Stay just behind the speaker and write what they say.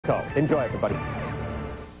Enjoy, everybody.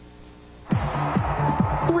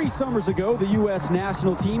 3 summers ago, the U.S.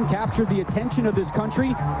 national team captured the attention of this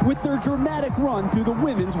country with their dramatic run through the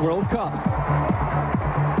Women's World Cup.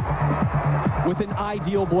 With an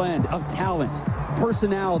ideal blend of talent,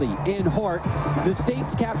 personality, and heart, the States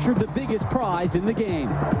captured the biggest prize in the game.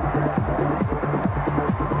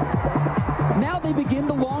 Now they begin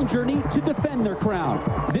the long journey to defend their crown.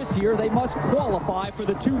 This year, they must qualify for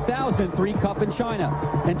the 2003 Cup in China.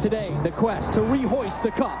 And today, the quest to rehoist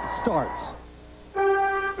the Cup starts.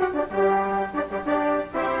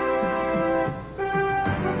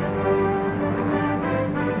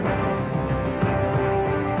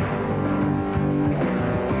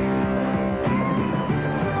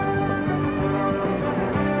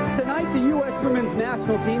 Women's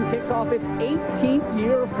national team kicks off its 18th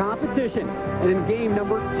year of competition, and in game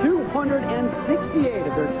number 268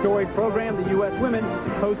 of their storied program, the U.S. women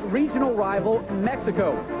host regional rival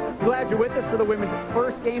Mexico. Glad you're with us for the women's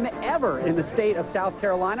first game ever in the state of South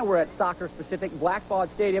Carolina. We're at soccer-specific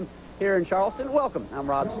Blackbaud Stadium here in Charleston. Welcome. I'm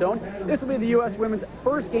Rob Stone. This will be the U.S. women's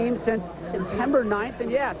first game since September 9th, and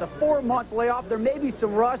yeah, it's a 4-month layoff. There may be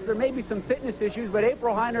some rust, there may be some fitness issues, but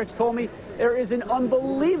April Heinrichs told me there is an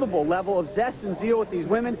unbelievable level of zest and zeal with these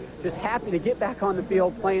women, just happy to get back on the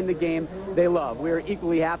field playing the game they love. We're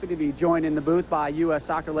equally happy to be joined in the booth by U.S.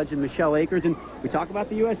 soccer legend Michelle Akers, and we talk about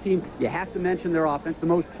the U.S. team. You have to mention their offense, the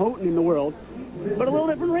most potent in the world, but a little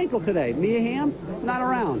different wrinkle today. Mia Hamm, not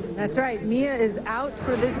around. That's right. Mia is out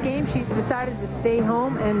for this game. She's decided to stay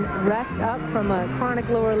home and rest up from a chronic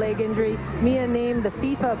lower leg injury. Mia named the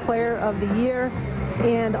FIFA Player of the Year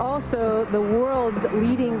and also the world's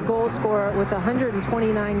leading goal scorer with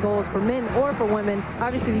 129 goals for men or for women.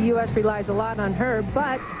 Obviously, the U.S. relies a lot on her,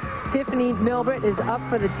 but Tiffeny Milbrett is up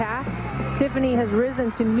for the task. Tiffeny has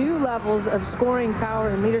risen to new levels of scoring power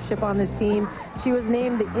and leadership on this team. She was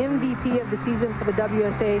named the MVP of the season for the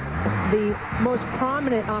WSA, the most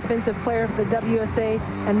prominent offensive player for the WSA,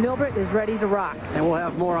 and Milbrett is ready to rock. And we'll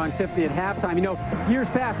have more on Tiffeny at halftime. You know, years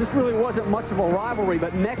past, this really wasn't much of a rivalry,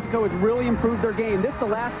 but Mexico has really improved their game. This is the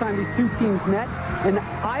last time these two teams met, and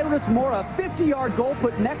Iris Mora, a 50-yard goal,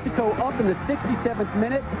 put Mexico up in the 67th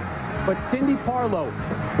minute. But Cindy Parlow,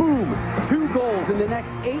 boom, 2 goals in the next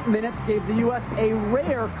 8 minutes gave the U.S. a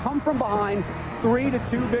rare come-from-behind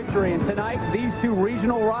 3-2 victory. And tonight, these two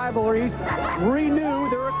regional rivalries renew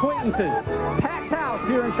their acquaintances. Packed house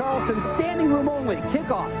here in Charleston, standing room only,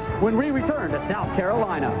 kickoff when we return to South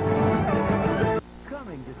Carolina.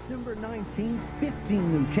 Coming December 19th,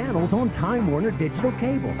 15 new channels on Time Warner Digital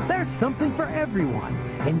Cable. There's something for everyone.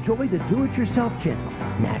 Enjoy the Do-It-Yourself channel,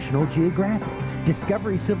 National Geographic,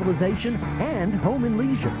 Discovery Civilization, and Home and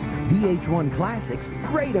Leisure, VH1 Classics,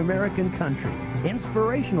 Great American Country,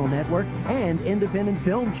 Inspirational Network, and Independent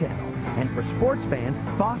Film Channel. And for sports fans,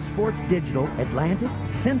 Fox Sports Digital, Atlantic,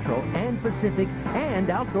 Central, and Pacific, and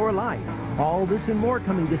Outdoor Life. All this and more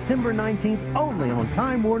coming December 19th only on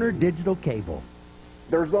Time Warner Digital Cable.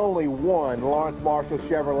 There's only one Lawrence Marshall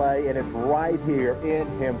Chevrolet, and it's right here in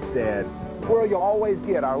Hempstead, where you'll always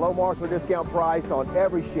get our low Marshall discount price on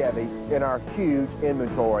every Chevy in our huge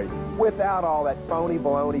inventory, without all that phony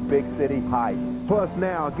baloney big city hype. Plus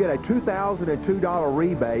now, get a $2,002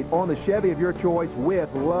 rebate on the Chevy of your choice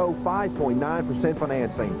with low 5.9%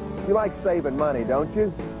 financing. You like saving money, don't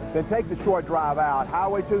you? Then take the short drive out,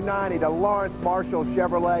 Highway 290 to Lawrence Marshall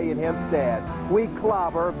Chevrolet in Hempstead. We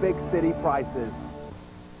clobber big city prices.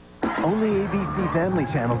 Only ABC Family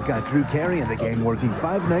Channel's got Drew Carey and the gang working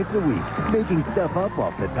 5 nights a week, making stuff up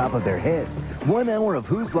off the top of their heads. 1 hour of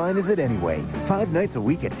Whose Line Is It Anyway? 5 nights a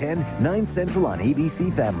week at 10, 9 Central on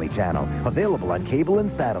ABC Family Channel. Available on cable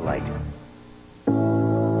and satellite.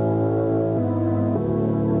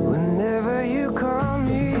 Whenever you call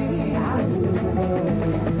me,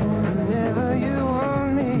 whenever you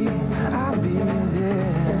want me, I'll be there.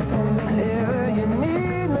 Whenever you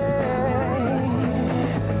need me,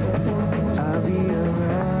 I'll be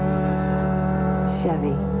around.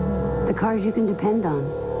 Chevy, the cars you can depend on,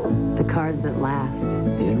 the cars that last.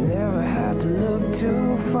 You never have to look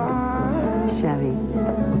too far. Chevy,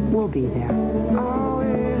 we'll be there.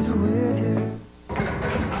 Always with you.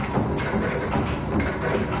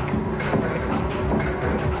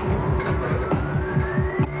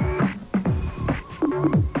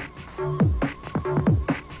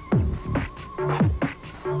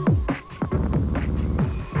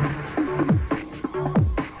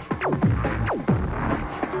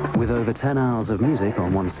 With over 10 hours of music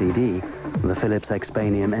on one CD, the Philips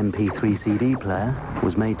Expanium MP3 CD player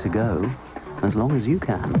was made to go as long as you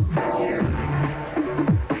can.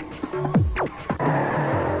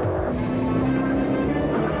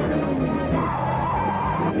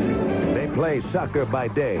 play soccer by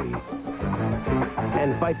day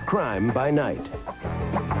and fight crime by night.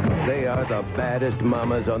 They are the baddest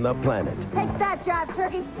mamas on the planet. Take that, jive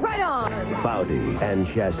turkey. Right on. Foudy and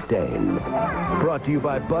Chastain. Brought to you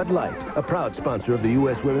by Bud Light, a proud sponsor of the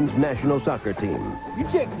U.S. Women's National Soccer Team. You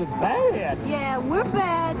chicks are bad. Yeah, we're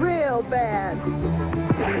bad. Real bad.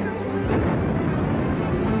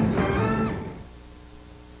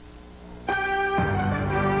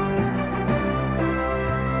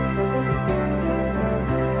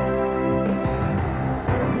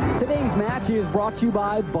 Is brought to you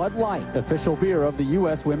by Bud Light, official beer of the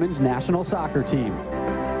U.S. Women's National Soccer Team.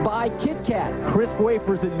 By Kit Kat, crisp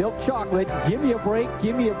wafers and milk chocolate. Give me a break,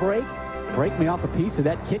 give me a break. Break me off a piece of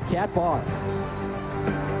that Kit Kat bar.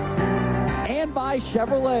 And by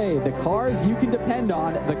Chevrolet, the cars you can depend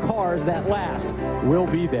on, the cars that last, will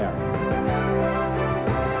be there.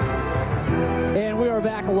 And we are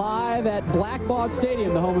back live at Blackbaud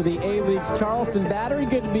Stadium, the home of the A-League's Charleston Battery.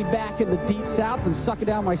 Good to be back in the Deep South and sucking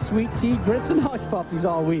down my sweet tea, grits, and hush puppies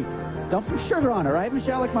all week. Dump some sugar on it, right,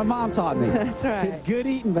 Michelle, like my mom taught me. That's right. It's good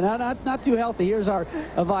eating, but not too healthy. Here's our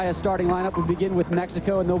Avaya starting lineup. We begin with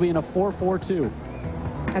Mexico, and they'll be in a 4-4-2.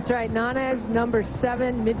 That's right. Nanez, number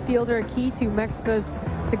 7, midfielder, key to Mexico's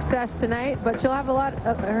success tonight, but she'll have a lot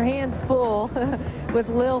of her hands full with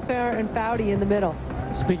Lil, Fair, and Foudy in the middle.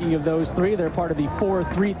 Speaking of those three, they're part of the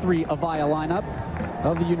 4-3-3 Avaya lineup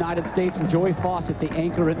of the United States, and Joy Fawcett, the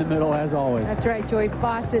anchor in the middle, as always. That's right, Joy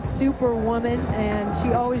Fawcett, superwoman, and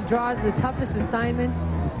she always draws the toughest assignments,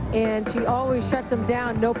 and she always shuts them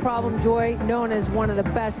down. No problem, Joy, known as one of the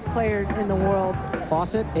best players in the world.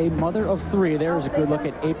 Fawcett, a mother of 3. There's a good look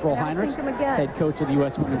at April Heinrichs, head coach of the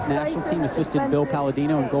U.S. Women's National Team, assistant Bill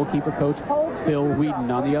Palladino, and goalkeeper coach Phil Whedon.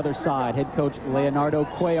 On the other side, head coach Leonardo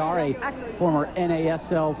Cuellar, a former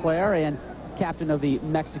NASL player and captain of the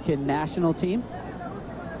Mexican national team.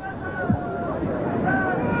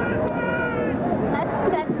 Let's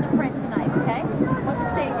set the print tonight, okay? What the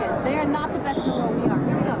stage is. They are not the best in the world. We are.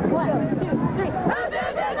 Here we go. 1, 2, 3.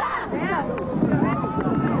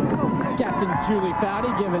 Captain Julie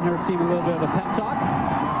Foudy giving her team a little bit of a pep talk.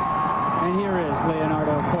 And here is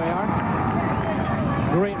Leonardo Cuellar.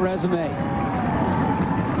 Great resume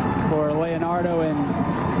for Leonardo and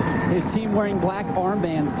his team, wearing black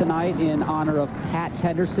armbands tonight in honor of Pat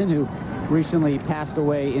Henderson, who recently passed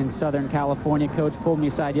away in Southern California. Coach pulled me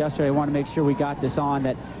aside yesterday. I want to make sure we got this on,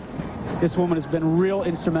 that this woman has been real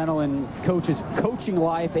instrumental in Coach's coaching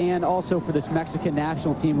life and also for this Mexican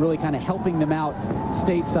national team, really kind of helping them out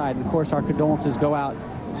stateside. And, of course, our condolences go out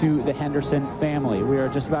to the Henderson family. We are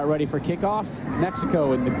just about ready for kickoff.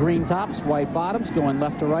 Mexico in the green tops, white bottoms, going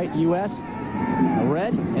left to right. U.S. the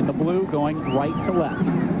red and the blue going right to left.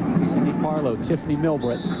 Cindy Parlow, Tiffeny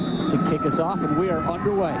Milbrett to kick us off, and we are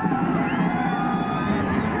underway.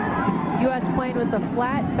 U.S. playing with a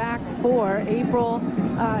flat back 4. April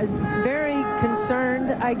is very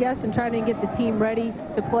concerned, I guess, in trying to get the team ready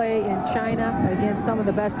to play in China against some of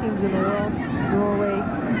the best teams in the world, Norway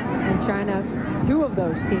and China, 2 of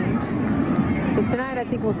those teams. So tonight I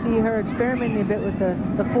think we'll see her experimenting a bit with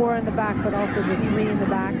the 4 in the back, but also the 3 in the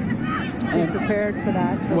back. And prepared for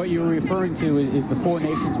that. What you're referring to is the 4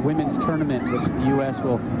 Nations Women's Tournament, which the U.S.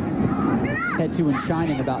 will head to in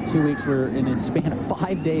China in about 2 weeks, where in a span of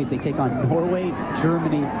 5 days they take on Norway,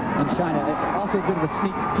 Germany, and China. Also a bit of a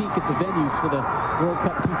sneak peek at the venues for the World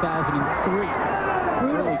Cup 2003.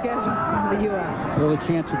 Brutal schedule for the U.S. Early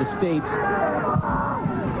chance for the States.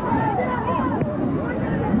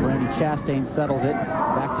 Chastain settles it.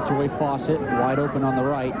 Back to Joy Fawcett, wide open on the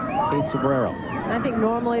right. Kate Sobrero. I think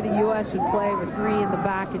normally the U.S. would play with 3 in the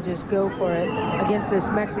back and just go for it against this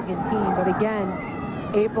Mexican team. But again,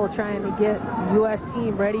 April trying to get the U.S.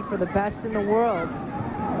 team ready for the best in the world.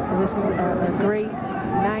 So this is a great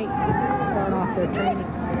night to start off their training.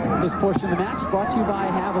 This portion of the match brought to you by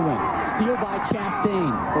Haviland. Steal by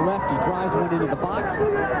Chastain. The lefty drives one into the box.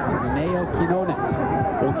 Reneo Quinones,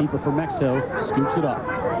 goalkeeper for Mexico, scoops it up.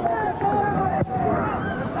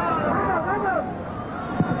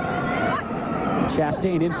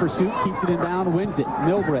 Chastain in pursuit, keeps it in bound, wins it.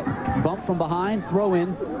 Milbrett, bump from behind, throw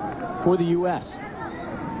in for the U.S.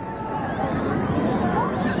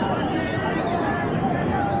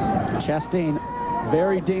 Chastain,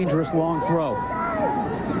 very dangerous long throw.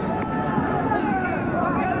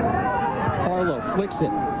 Parlow flicks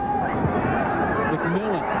it.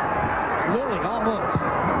 MacMillan. Lilly almost.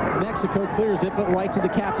 Mexico clears it, but right to the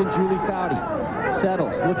captain, Julie Foudy.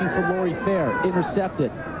 Settles, looking for Lori Fair.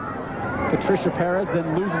 Intercepted. Patricia Perez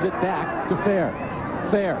then loses it back to Fair.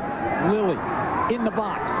 Fair. Lilly in the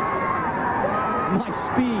box. Nice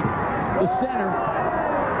speed. The center.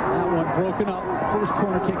 That one broken up. First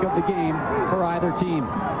corner kick of the game for either team.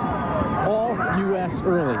 All U.S.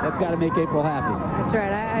 early. That's got to make April happy. That's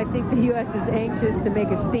right. I think the U.S. is anxious to make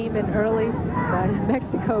a statement early, but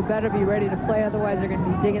Mexico better be ready to play, otherwise they're going to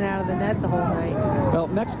be digging out of the net the whole night. Well,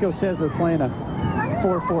 Mexico says they're playing a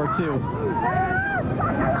 4-4-2.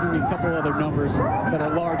 Assuming a couple other numbers that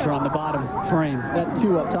are larger on the bottom frame. That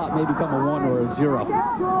 2 up top may become a 1 or a 0.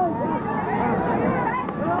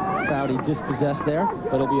 Foudy dispossessed there,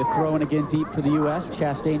 but it'll be a throw in again deep for the U.S.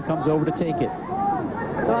 Chastain comes over to take it.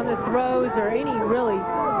 So on the throws or any really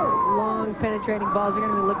long penetrating balls, you're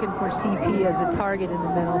going to be looking for CP as a target in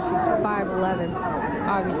the middle. She's 5'11",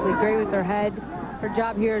 obviously great with her head. Her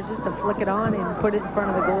job here is just to flick it on and put it in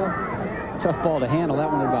front of the goal. Tough ball to handle.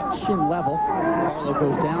 That one at about shin level. Parlow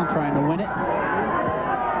goes down trying to win it.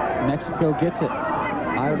 Mexico gets it.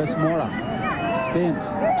 Iris Mora spins,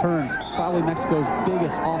 turns. Probably Mexico's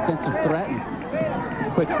biggest offensive threat.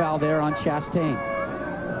 And quick foul there on Chastain.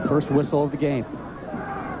 First whistle of the game.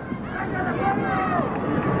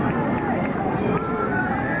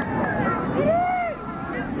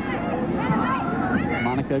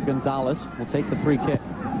 Gonzalez will take the free kick.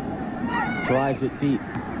 Drives it deep.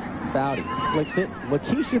 Foudy flicks it.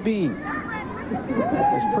 Lakeisha Beene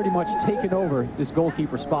has pretty much taken over this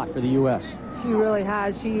goalkeeper spot for the U.S. She really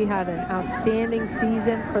has. She had an outstanding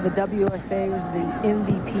season for the WSA. Was the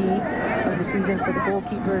MVP of the season for the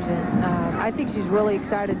goalkeepers, and I think she's really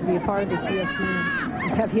excited to be a part of this U.S. team.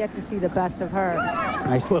 We have yet to see the best of her.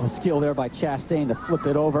 Nice little skill there by Chastain to flip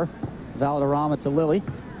it over. Valderrama to Lilly.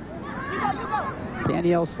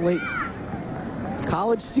 Danielle Slaton,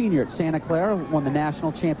 college senior at Santa Clara, won the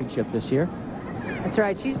national championship this year. That's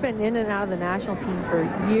right. She's been in and out of the national team for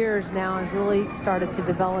years now and has really started to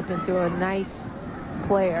develop into a nice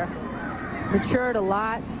player. Matured a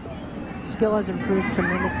lot. Skill has improved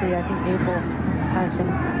tremendously. I think April has some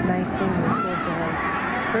nice things in store for her.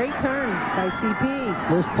 Great turn by CP.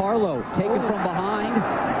 Here's Parlow, taken from behind.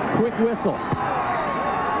 Quick whistle.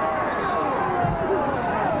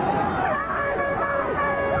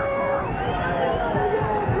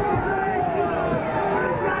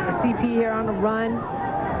 CP here on the run,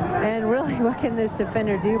 and really what can this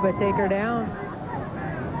defender do but take her down?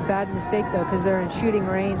 Bad mistake though, because they're in shooting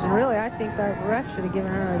range, and really I think that ref should have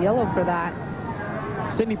given her a yellow for that.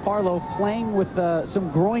 Sydney Parlow playing with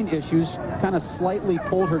some groin issues, kind of slightly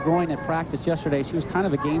pulled her groin at practice yesterday. She was kind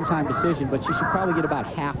of a game time decision, but she should probably get about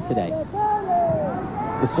half today.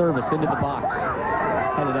 The service into the box,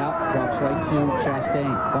 headed out, drops right to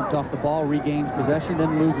Chastain, bumped off the ball, regains possession,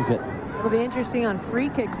 then loses it. It'll be interesting on free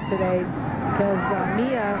kicks today because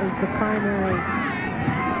Mia is the primary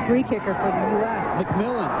free kicker for the U.S.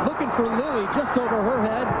 MacMillan looking for Lilly just over her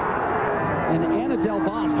head, and Anna Del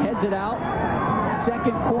Bosque heads it out.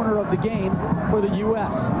 Second corner of the game for the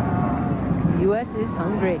U.S. The U.S. is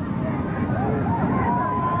hungry.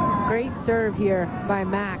 Great serve here by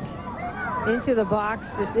Mac. Into the box,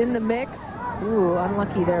 just in the mix. Ooh,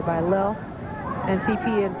 unlucky there by Lil. And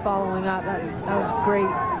CP in following up. That was great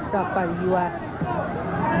stuff by the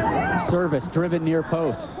U.S. Service driven near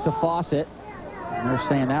post to Fawcett. And they're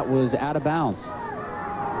saying that was out of bounds.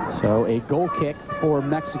 So a goal kick for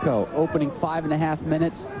Mexico. Opening 5.5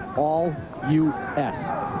 minutes, all U.S.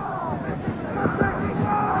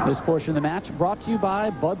 This portion of the match brought to you by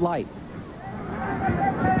Bud Light.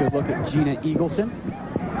 Good look at Jena Eagleson.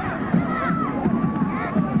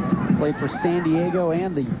 Played for San Diego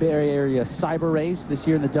and the Bay Area Cyber Rays this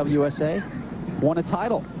year in the WSA. Won a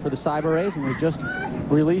title for the Cyber Rays and was just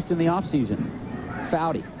released in the offseason.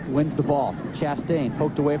 Foudy wins the ball. Chastain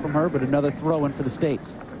poked away from her, but another throw-in for the States.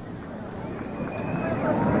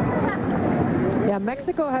 Yeah,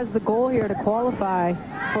 Mexico has the goal here to qualify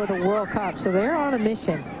for the World Cup, so they're on a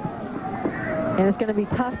mission. And it's going to be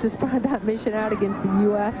tough to start that mission out against the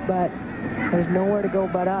U.S., but there's nowhere to go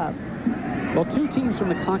but up. Well, two teams from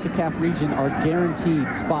the CONCACAF region are guaranteed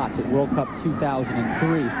spots at World Cup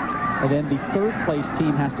 2003. And then the third place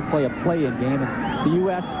team has to play a play-in game. And the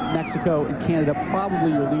U.S., Mexico, and Canada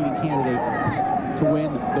probably your leading candidates to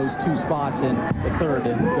win those two spots in the third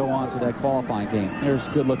and go on to that qualifying game. Here's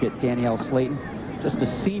a good look at Danielle Slaton, just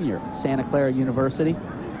a senior at Santa Clara University.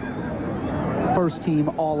 First team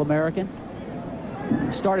All-American.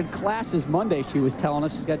 Started classes Monday, she was telling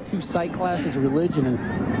us. She's got 2 psych classes, religion and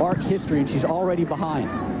art history, and she's already behind.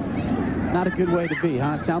 Not a good way to be,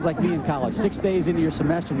 huh? It sounds like me in college. 6 days into your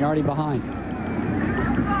semester and you're already behind.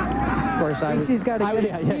 Of course, I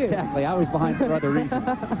was behind for other reasons.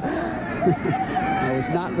 I was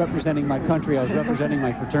not representing my country. I was representing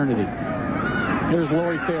my fraternity. Here's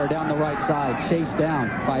Lori Fair down the right side, chased down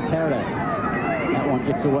by Perez. That one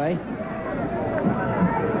gets away.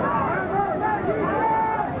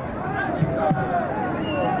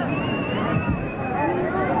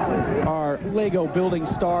 Lego building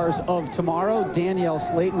stars of tomorrow. Danielle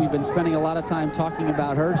Slaton, we've been spending a lot of time talking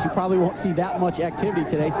about her. She probably won't see that much activity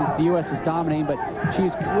today since the U.S. is dominating, but she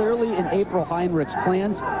is clearly in April Heinrichs'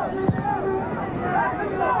 plans.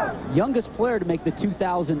 Youngest player to make the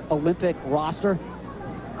 2000 Olympic roster.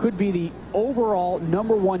 Could be the overall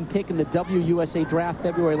 #1 pick in the WUSA draft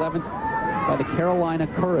February 11th by the Carolina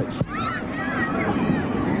Courage.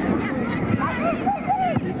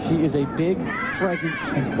 She is a big presence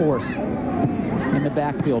and force in the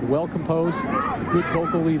backfield. Well composed, good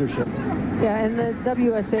vocal leadership. Yeah, and the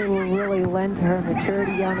WUSA will really lend to her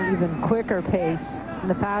maturity on an even quicker pace. In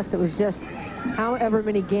the past, it was just however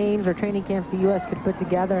many games or training camps the U.S. could put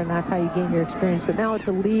together, and that's how you gain your experience. But now with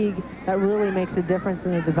the league, that really makes a difference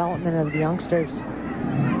in the development of the youngsters.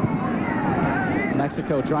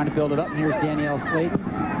 Mexico trying to build it up. And here's Danielle Slaton.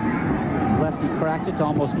 Lefty cracks it to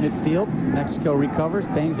almost midfield. Mexico recovers,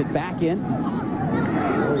 bangs it back in.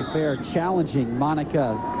 Very fair, challenging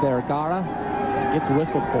Monica Vergara. Gets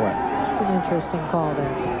whistled for it. It's an interesting call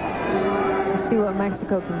there. Let's see what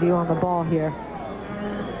Mexico can do on the ball here.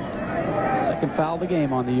 Second foul of the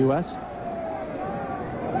game on the U.S.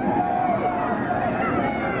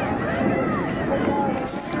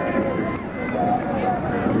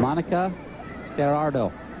 Monica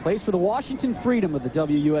Gerardo plays for the Washington Freedom of the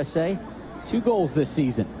WUSA. 2 goals this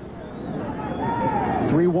season.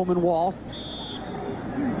 3-woman wall.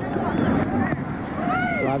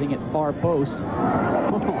 Driving it far post.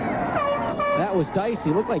 That was dicey.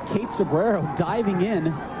 Looked like Kate Sobrero diving in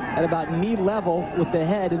at about knee level with the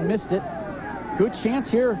head and missed it. Good chance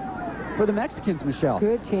here for the Mexicans, Michelle.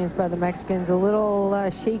 Good chance by the Mexicans. A little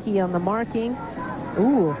shaky on the marking.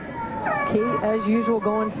 Ooh. Kate, as usual,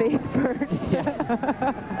 going face first.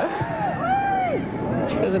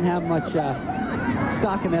 She doesn't have much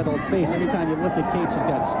stock in that old face. Anytime you look at Kate, she's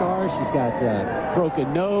got scars. She's got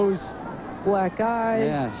broken nose. Black eyes.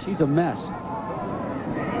 Yeah, she's a mess.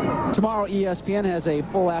 Tomorrow, ESPN has a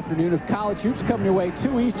full afternoon of college hoops coming your way,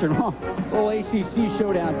 2 Eastern. Full ACC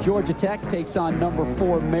showdown. Georgia Tech takes on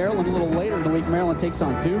 #4 Maryland. A little later in the week, Maryland takes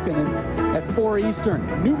on Duke. And then at 4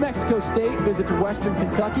 Eastern, New Mexico State visits Western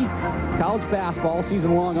Kentucky. College basketball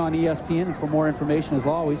season long on ESPN. And for more information, as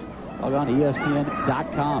always, log on to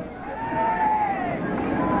ESPN.com.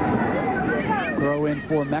 Throw in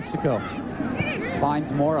for Mexico.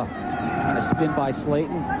 Finds Mora. And a spin by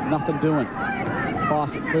Slaton. Nothing doing.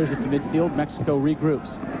 Fawcett clears it to midfield. Mexico regroups.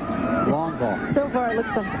 Long ball. So far, it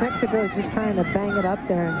looks like Mexico is just trying to bang it up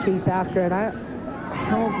there and chase after it. I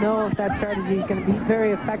don't know if that strategy is going to be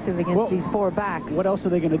very effective against these 4 backs. What else are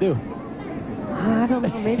they going to do? I don't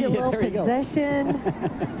know. Maybe a little possession.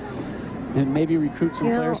 And maybe recruit some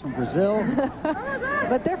players from Brazil.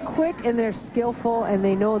 But they're quick and they're skillful and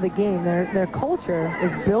they know the game. Their culture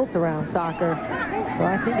is built around soccer. So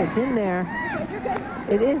I think it's in there.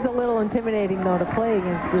 It is a little intimidating, though, to play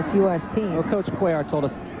against this U.S. team. Well, Coach Cuellar told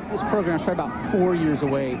us this program is probably about 4 years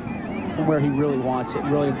away from where he really wants it,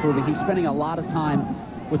 really improving. He's spending a lot of time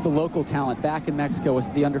with the local talent back in Mexico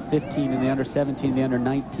with the under-15 and the under-17, the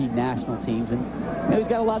under-19 national teams. And he's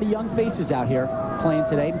got a lot of young faces out here playing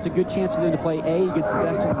today. It's a good chance for them to play against the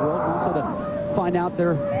best in the world, and also to find out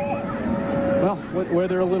where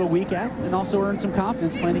they're a little weak at, and also earn some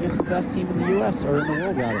confidence playing against the best team in the U.S., or in the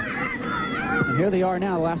world, rather. And here they are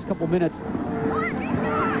now, the last couple minutes,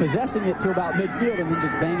 possessing it to about midfield and then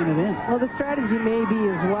just banging it in. Well, the strategy may be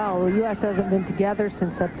as well. The U.S. hasn't been together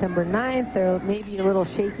since September 9th. They're maybe a little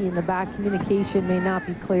shaky in the back. Communication may not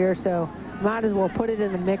be clear, so might as well put it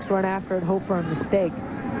in the mix, run after it, hope for a mistake.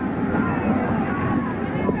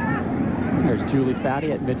 There's Julie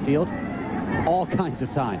Foudy at midfield. All kinds of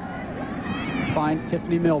time. Finds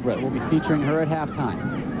Tiffeny Milbrett. We'll be featuring her at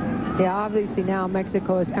halftime. Yeah, obviously now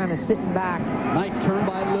Mexico is kind of sitting back. Nice turn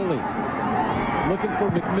by Lilly. Looking for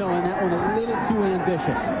MacMillan. That one a little too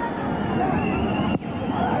ambitious.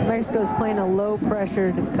 Mexico's playing a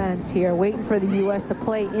low-pressure defense here, waiting for the U.S. to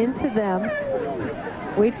play into them.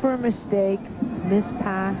 Wait for a mistake. Miss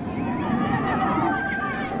pass.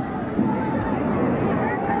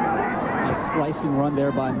 Slicing run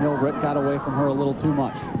there by Milbrett. Got away from her a little too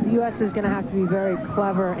much. The U.S. is going to have to be very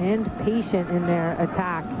clever and patient in their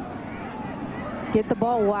attack. Get the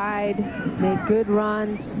ball wide, make good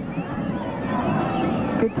runs,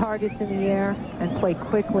 good targets in the air, and play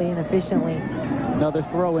quickly and efficiently. Another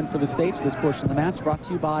throw in for the States this portion of the match, brought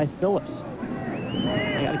to you by Philips.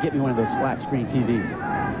 I got to get me one of those flat screen TVs.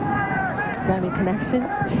 Got any connections?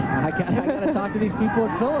 I got to talk to these people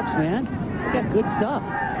at Philips, man. They got good stuff.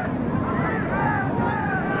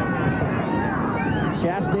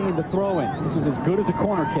 Chastain the throw-in. This is as good as a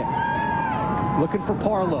corner kick. Looking for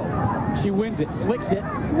Parlow. She wins it, flicks it.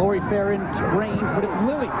 Lori Fair in range, but it's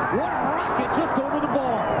Lilly. What a rocket just over the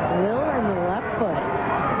bar. Lilly in the left foot.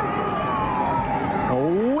 A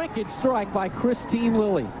wicked strike by Kristine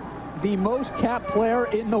Lilly, the most capped player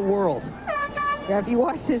in the world. Yeah, if you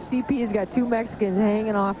watch this, CP has got two Mexicans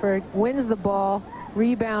hanging off her, wins the ball,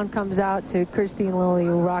 rebound comes out to Kristine Lilly,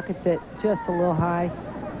 who rockets it just a little high.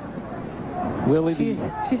 Lilly, she's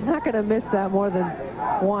not going to miss that more than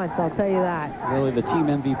once, I'll tell you that. Lilly, the team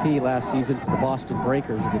MVP last season for the Boston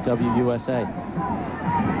Breakers of the WUSA.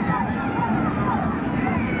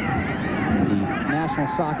 The National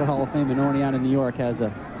Soccer Hall of Fame in Oneonta, New York has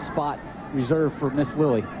a spot reserved for Miss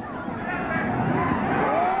Lilly.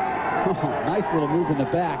 Nice little move in the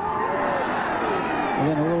back. And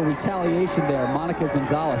then a little retaliation there. Monica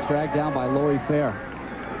Gonzalez dragged down by Lori Fair.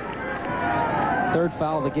 Third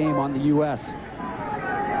foul of the game on the U.S.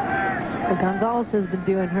 Well, Gonzalez has been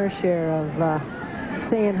doing her share of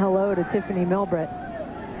saying hello to Tiffeny Milbrett.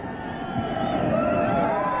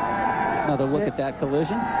 Another look at that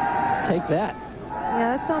collision. Take that.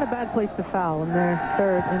 Yeah, that's not a bad place to foul when they're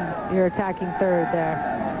third and you're attacking third there.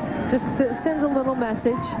 Just sends a little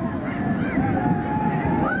message.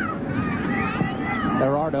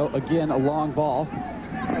 Gerardo, again, a long ball.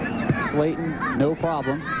 Slaton, no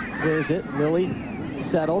problem. Clears it. Lilly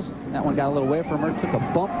settles. That one got a little away from her. Took a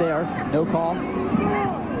bump there. No call.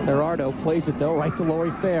 Gerardo plays it, though, right to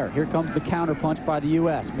Lori Fair. Here comes the counter punch by the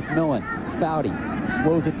U.S. MacMillan. Foudy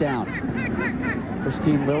slows it down.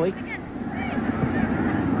 Kristine Lilly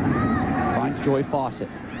finds Joy Fawcett.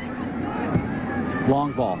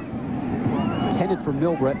 Long ball. Intended for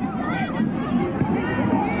Milbrett.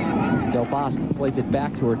 Del Bosque plays it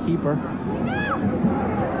back to her keeper.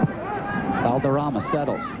 Valderrama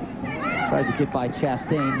settles. Tries to get by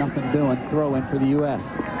Chastain. Nothing doing. Throw in for the U.S.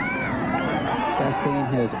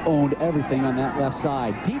 Chastain has owned everything on that left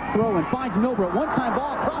side. Deep throw and finds Milbrett. One-time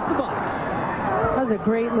ball across the box. That was a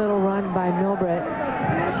great little run by Milbrett.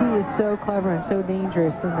 She is so clever and so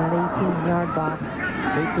dangerous in that 18-yard box.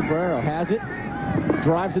 Kate Sobrero has it.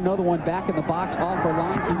 Drives another one back in the box off her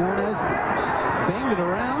line. Quinones banged it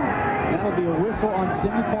around. That'll be a whistle on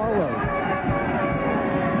Cindy Parlow.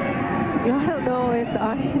 You know, I don't know if the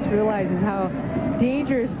audience realizes how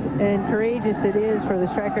dangerous and courageous it is for the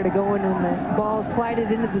striker to go in when the ball is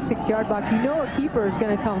flighted into the 6-yard box. You know a keeper is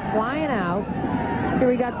going to come flying out. Here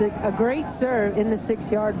we got a great serve in the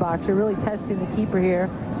 6-yard box. You're really testing the keeper here.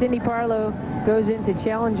 Cindy Parlow goes in to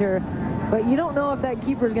challenge her, but you don't know if that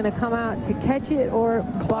keeper is going to come out to catch it or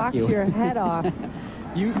box your head off.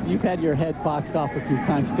 You've had your head boxed off a few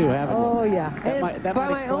times too, haven't you? Oh, yeah. That by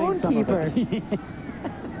my own keeper.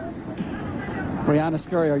 Brianna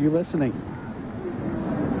Scurry, are you listening?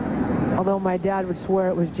 Although my dad would swear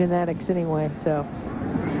it was genetics anyway, so.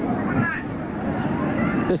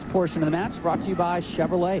 This portion of the match brought to you by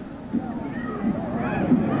Chevrolet.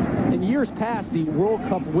 In years past, the World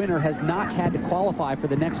Cup winner has not had to qualify for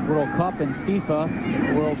the next World Cup, and FIFA,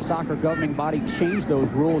 the World Soccer governing body, changed those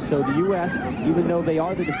rules. So the U.S., even though they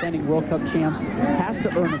are the defending World Cup champs, has to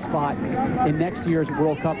earn a spot in next year's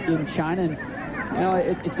World Cup in China. And you know,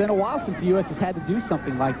 it's been a while since the U.S. has had to do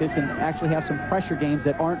something like this and actually have some pressure games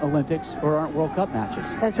that aren't Olympics or aren't World Cup matches.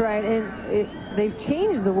 That's right, and they've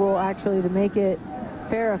changed the rule actually to make it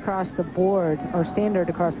fair across the board, or standard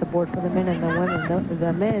across the board for the men and the women.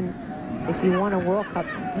 The men, if you won a World Cup,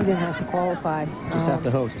 you didn't have to qualify. Just have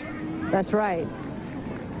to host. That's right.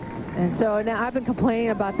 And so now I've been complaining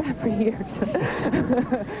about that for years.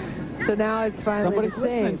 So now it's finally somebody's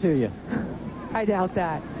listening to you. I doubt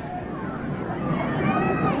that.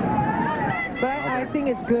 But I think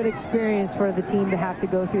it's good experience for the team to have to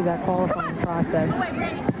go through that qualifying process.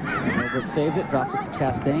 Milbrett saves it, drops it to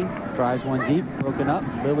Chastain, drives one deep, broken up.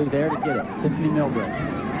 Lilly there to get it. Tiffeny Milbrett.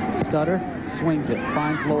 Stutter, swings it,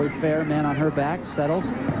 finds Lori Fair, man on her back, settles.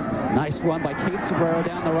 Nice run by Kate Sobrero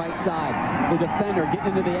down the right side. The defender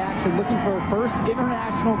getting into the action, looking for her first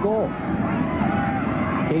international goal.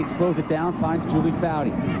 Kate slows it down, finds Julie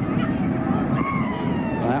Foudy.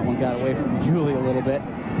 Well, that one got away from Julie a little bit.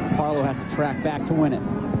 Parlow has to track back to win it.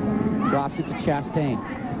 Drops it to Chastain,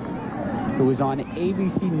 who was on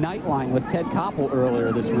ABC Nightline with Ted Koppel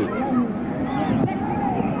earlier this week.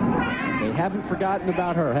 They haven't forgotten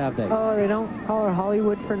about her, have they? Oh, they don't call her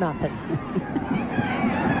Hollywood for nothing.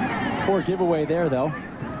 Poor giveaway there, though.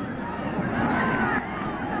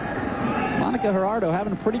 Monica Gerardo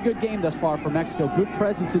having a pretty good game thus far for Mexico. Good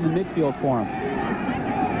presence in the midfield for him.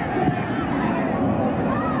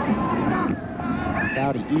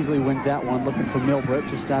 Foudy easily wins that one, looking for Milbrett,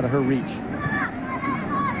 just out of her reach.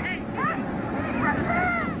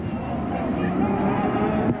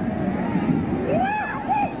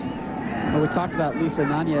 talked about Lisa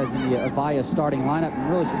Nanez in the Avaya starting lineup, and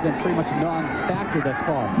really she's been pretty much a non-factor thus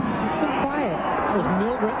far. She's been quiet. There's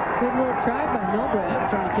Milbrett. Good little try by Milbrett.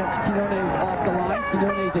 Trying to catch Quinones off the line.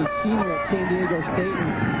 Quinones a senior at San Diego State.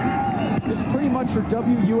 And this is pretty much her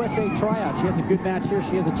WUSA tryout. She has a good match here.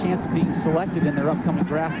 She has a chance of being selected in their upcoming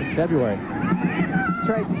draft in February. That's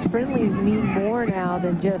right. These friendlies mean more now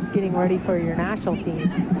than just getting ready for your national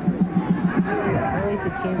team. Really, it's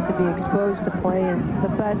a chance to be exposed to play in the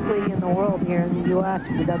best league in the world here in the U.S.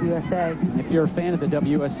 for the WSA. If you're a fan of the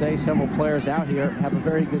WSA, several players out here have a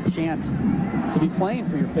very good chance to be playing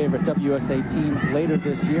for your favorite WSA team later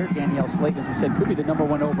this year. Danielle Slaton, as we said, could be the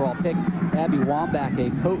 #1 overall pick. Abby Wambach, a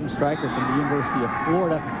potent striker from the University of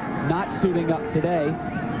Florida, not suiting up today,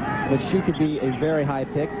 but she could be a very high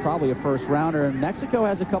pick, probably a first rounder. And Mexico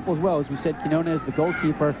has a couple as well. As we said, Quinones, the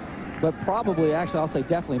goalkeeper, but probably, actually, I'll say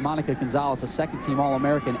definitely, Monica Gonzalez, a second-team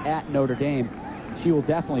All-American at Notre Dame. She will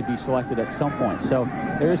definitely be selected at some point. So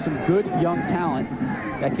there is some good young talent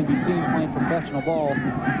that can be seen playing professional ball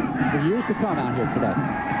for years to come out here today.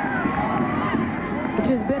 Which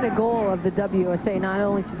has been a goal of the WSA, not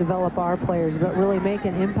only to develop our players, but really make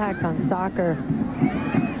an impact on soccer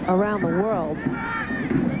around the world.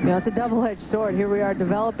 You know, it's a double-edged sword. Here we are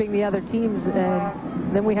developing the other teams, and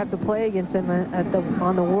then we have to play against them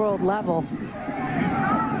on the world level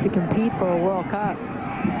to compete for a World Cup.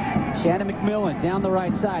 Shannon MacMillan down the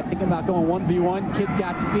right side, thinking about going 1v1. Kid's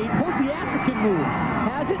got speed. Pulls the African move.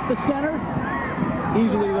 Has it, the center.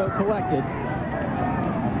 Easily, though, collected.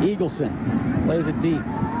 Eagleson plays it deep.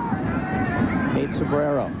 Kate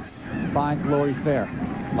Sobrero finds Lori Fair.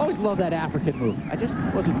 Always love that African move. I just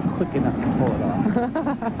wasn't quick enough to pull it off.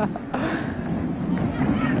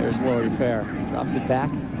 There's Lori Fair. Drops it back.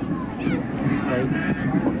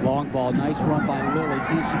 Slaton. Long ball. Nice run by Lilly.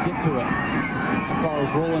 Can she get to it? The ball is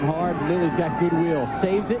rolling hard. Lily's got good wheels.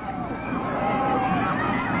 Saves it.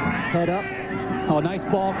 Head up. Oh, nice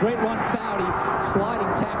ball. Great run, Foudy. Sliding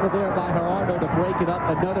tackle there by Gerardo to break it up.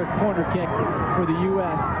 Another corner kick for the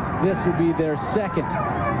U.S. This will be their second.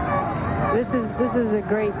 This is a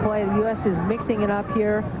great play. The U.S. is mixing it up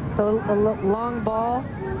here. A long ball.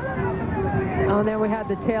 Oh, and then we had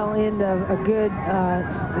the tail end of a good,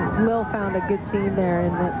 Lil found a good seam there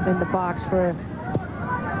in the box for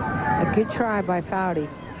a good try by Foudy.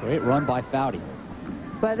 Great run by Foudy.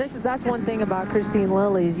 But that's one thing about Kristine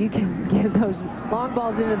Lilly is you can give those long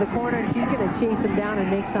balls into the corner and she's going to chase them down and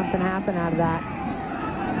make something happen out of that.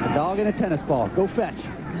 A dog and a tennis ball. Go fetch.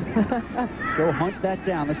 Go hunt that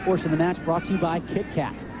down. This portion of the match brought to you by Kit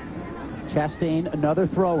Kat. Chastain, another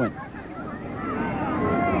throw-in.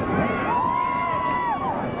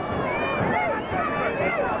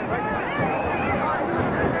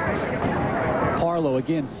 Parlow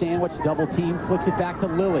again, sandwich, double team, flicks it back to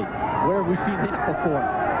Lilly. Where have we seen that before?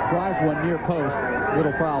 Drives one near post.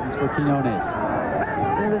 Little problems for Quinones.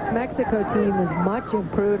 You know, this Mexico team is much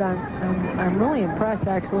improved. I'm really impressed,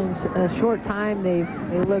 actually. In a short time, they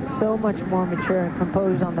look so much more mature and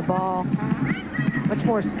composed on the ball. Much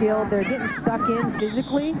more skilled. They're getting stuck in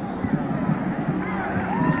physically.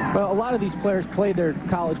 Well, a lot of these players played their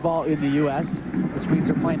college ball in the U.S., which means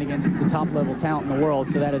they're playing against the top-level talent in the world,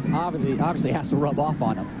 so that is obviously has to rub off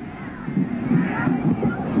on them.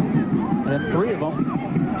 And 3 of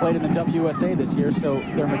them played in the WUSA this year, so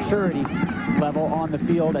their maturity level on the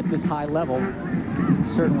field at this high level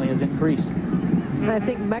certainly has increased. And I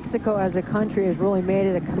think Mexico as a country has really made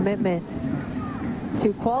it a commitment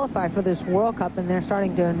to qualify for this World Cup, and they're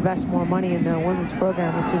starting to invest more money in their women's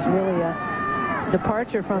program, which is really a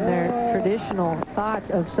departure from their traditional thoughts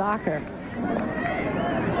of soccer.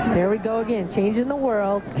 There we go again, changing the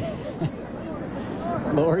world.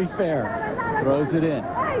 Lori Fair throws it in.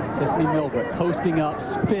 Tiffeny Milbrett posting up,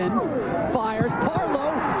 spins, fires,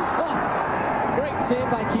 Parlow. Oh, great save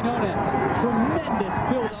by Quinones. Tremendous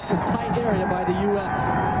build-up in tight area by the U.S.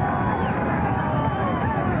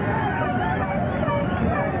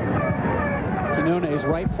 Quinones,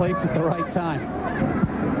 right place at the right time.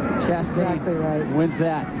 Chastain exactly right. Wins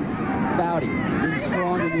that. Foudy, being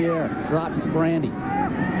strong in the air, drops to Brandy.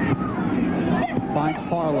 Finds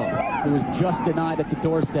Parlow, who was just denied at the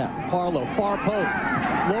doorstep. Parlow, far post.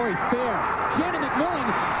 Lori Fair. Shannon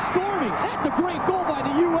MacMillan storming. That's a great goal by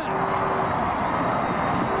the U.S.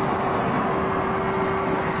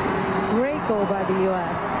 Great goal by the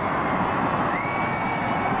U.S.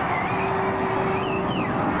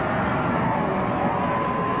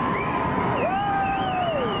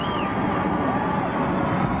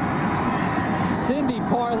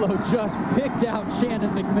 Parlow just picked out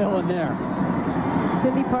Shannon MacMillan there.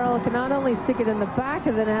 Cindy Parlow can not only stick it in the back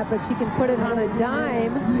of the net, but she can put it on a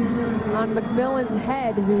dime on MacMillan's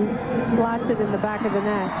head, who slots it in the back of the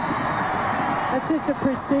net. That's just a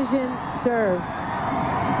precision serve.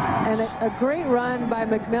 And a great run by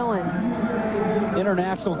MacMillan.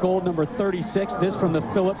 International goal number 36. This from the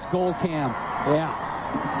Phillips goal cam. Yeah.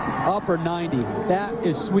 Upper 90. That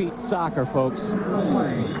is sweet soccer, folks.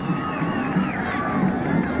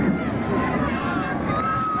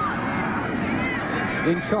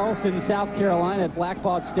 In Charleston, South Carolina at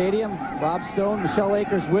Blackbaud Stadium, Bob Stone, Michelle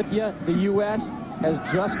Akers with you. The U.S. has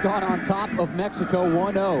just gone on top of Mexico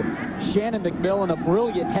 1-0. Shannon MacMillan, a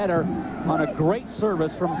brilliant header on a great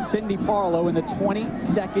service from Cindy Parlow in the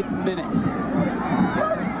 22nd minute.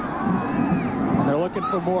 And they're looking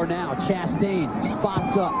for more now. Chastain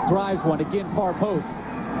spots up, drives one, again far post.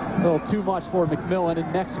 A little too much for MacMillan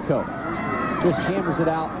in Mexico. Just hammers it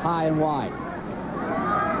out high and wide.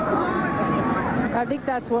 I think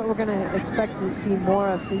that's what we're going to expect to see more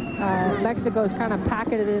of. Mexico's kind of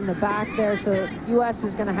packeted in the back there, so U.S.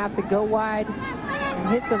 is going to have to go wide and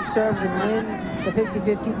hit some serves and win the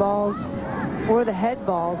 50-50 balls or the head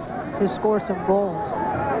balls to score some goals.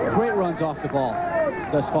 Great runs off the ball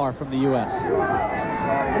thus far from the U.S.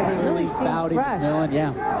 And they really seem Foudy, fresh. MacMillan,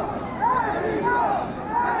 yeah.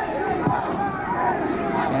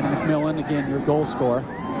 Shannon MacMillan, again, your goal scorer.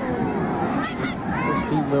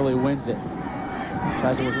 Kristine Lilly wins it.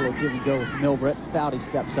 Tries to work a little give and go with Milbrett. Foudy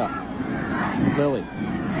steps up. Lilly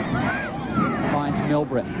finds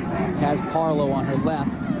Milbrett. Has Parlow on her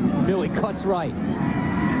left. Lilly cuts right.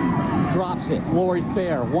 Drops it. Lori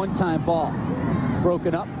Fair, one-time ball.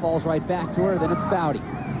 Broken up, falls right back to her. Then it's Foudy.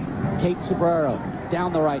 Kate Sobrero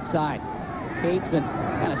down the right side. Kate's been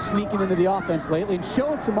kind of sneaking into the offense lately and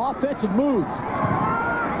showing some offensive moves.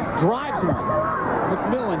 Drives one.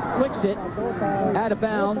 MacMillan flicks it out of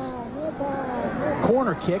bounds.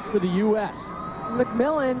 Corner kick for the U.S.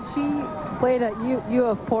 MacMillan, she played at U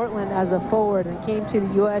of Portland as a forward and came to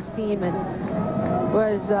the U.S. team, and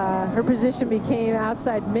was her position became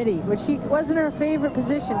outside midi, which wasn't her favorite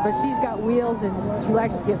position, but she's got wheels and she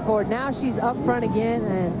likes to get forward. Now she's up front again,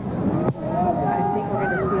 and I think we're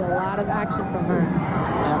going to see a lot of action from her.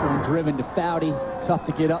 That one driven to Foudy. Tough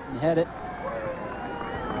to get up and head it.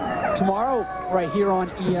 Tomorrow, right here on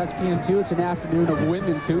ESPN2, it's an afternoon of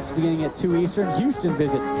women's hoops beginning at 2 Eastern. Houston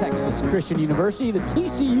visits Texas Christian University, the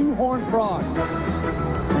TCU Horned Frogs.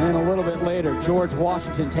 And then a little bit later, George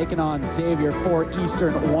Washington taking on Xavier, 4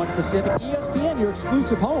 Eastern, 1 Pacific. ESPN, your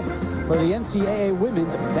exclusive home for the NCAA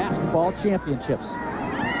Women's Basketball Championships.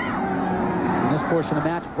 And this portion of the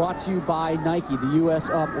match brought to you by Nike. The U.S.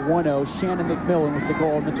 up 1-0. Shannon MacMillan with the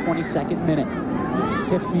goal in the 22nd minute.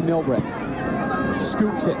 Tiffeny Milbrett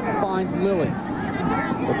scoops it, finds Lilly.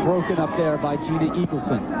 But broken up there by Jena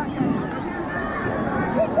Eagleson.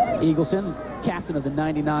 Eagleson, captain of the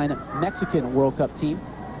 '99 Mexican World Cup team.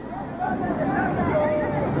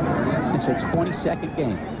 It's her 22nd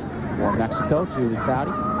game for Mexico. Julie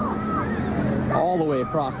Foudy. All the way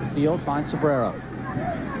across the field, finds Sobrero.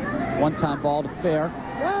 One-time ball to Fair.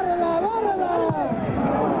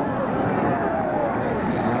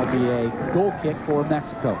 And that'll be a goal kick for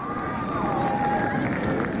Mexico.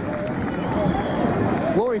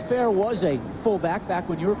 Lori Fair was a fullback back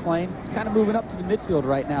when you were playing. Kind of moving up to the midfield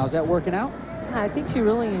right now. Is that working out? I think she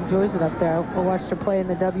really enjoys it up there. I watched her play in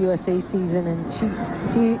the WSA season, and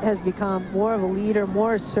she has become more of a leader,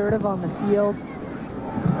 more assertive on the field.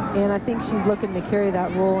 And I think she's looking to carry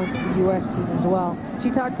that role into the U.S. team as well.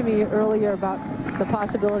 She talked to me earlier about the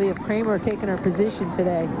possibility of Cramer taking her position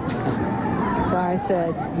today. So I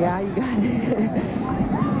said, yeah, you got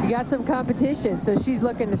it. You got some competition, so she's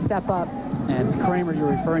looking to step up. And Cramer, you're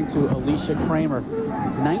referring to Alicia Cramer,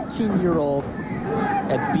 19-year-old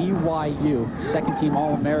at BYU, second-team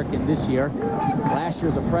All-American this year. Last year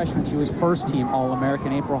as a freshman, she was first-team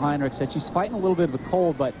All-American. April Heinrichs said she's fighting a little bit of a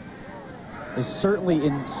cold, but is certainly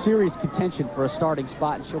in serious contention for a starting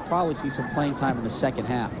spot, and she'll probably see some playing time in the second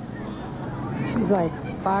half. She's like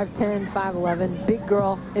 5'10", 5'11", big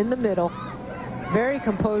girl in the middle, very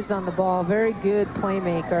composed on the ball, very good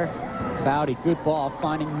playmaker. Foudy, good ball,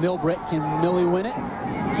 finding Milbrett. Can Millie win it?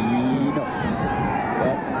 No.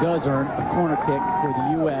 That does earn a corner kick for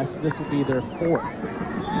the U.S. This will be their 4th.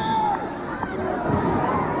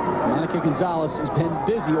 Monica Gonzalez has been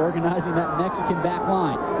busy organizing that Mexican back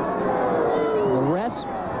line. The refs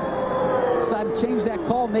decided to change that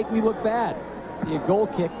call, make me look bad. Be a goal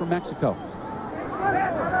kick for Mexico.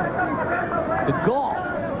 The gall,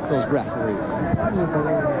 those referees.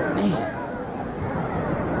 Man.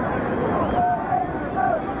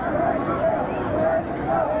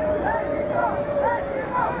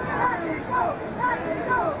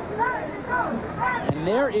 And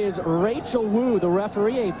there is is Rachel Wu, the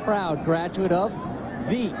referee, a proud graduate of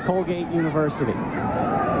the Colgate University.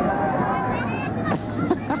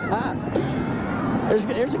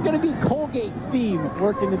 There's going to be a Colgate theme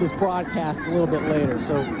worked into this broadcast a little bit later,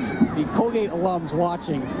 so the Colgate alums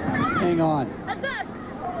watching, hang on.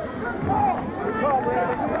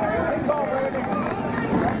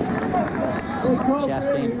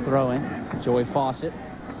 Chastain throwing. Joy Fawcett.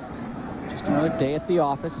 Just another day at the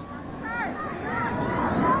office.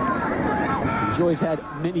 Joy's had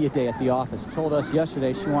many a day at the office. Told us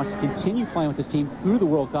yesterday she wants to continue playing with this team through the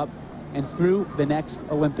World Cup and through the next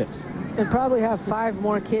Olympics. And probably have 5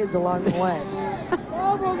 more kids along the way.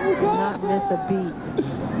 Not miss a beat.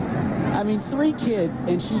 I mean, 3 kids,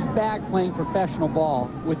 and she's back playing professional ball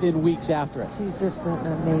within weeks after it. She's just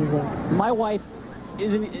amazing. My wife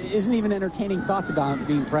isn't even entertaining thoughts about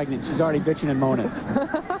being pregnant. She's already bitching and moaning.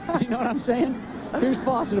 You know what I'm saying? Here's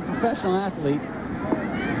Fawcett, a professional athlete.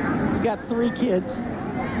 She's got 3 kids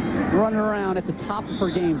running around at the top of her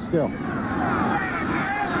game still. She's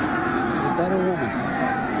a better woman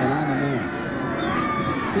than I'm a man.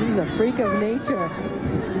 She's a freak of nature.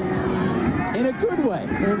 In a good way.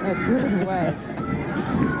 In a good way.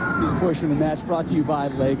 This portion of the match brought to you by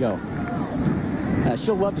Lego.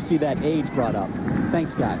 She'll love to see that age brought up.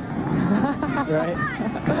 Thanks, guys. Right?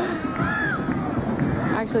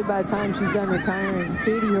 Actually, by the time she's done retiring,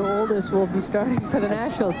 Katie, her oldest, will be starting for the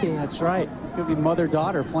national team. That's right. Could be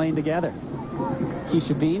mother-daughter playing together.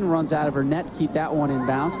 Keisha Beene runs out of her net to keep that one in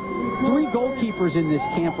bounds. 3 goalkeepers in this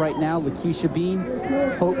camp right now: Lakeisha Beene,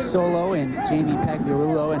 Hope Solo, and Jamie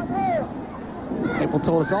Pagliarulo. And April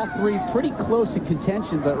told us all 3 pretty close in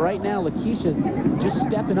contention, but right now Lakeisha just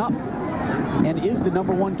stepping up and is the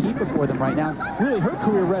 #1 keeper for them right now. Really, her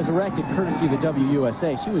career resurrected courtesy of the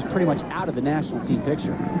WUSA. She was pretty much out of the national team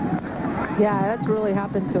picture. Yeah, that's really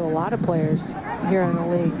happened to a lot of players here in the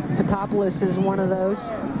league. Fotopoulos is one of those.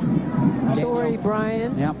 Story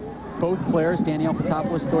Bryan. Yeah, both players, Danielle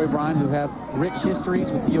Fotopoulos, Story Bryan, who have rich histories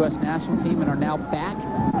with the U.S. national team and are now back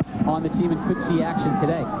on the team and could see action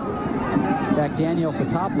today. In fact, Danielle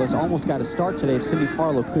Fotopoulos almost got a start today if Cindy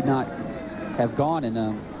Parlow could not have gone.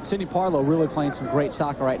 And Cindy Parlow really playing some great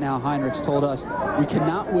soccer right now. Heinrichs told us we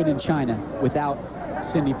cannot win in China without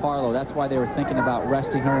Cindy Parlow. That's why they were thinking about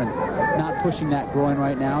resting her and not pushing that groin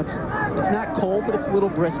right now. It's not cold, but it's a little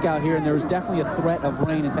brisk out here, and there's definitely a threat of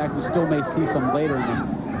rain. In fact, we still may see some later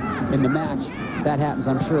in the match. If that happens,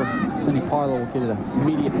 I'm sure Cindy Parlow will get an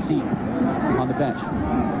immediate seat on the bench.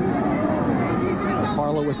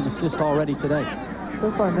 Parlow with an assist already today.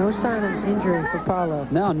 So far, no sign of injury for Parlow.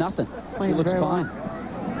 No, nothing. She looks fine.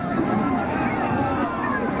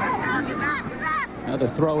 Another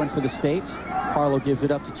throw in for the States. Parlow gives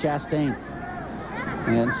it up to Chastain.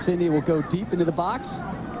 And Cindy will go deep into the box,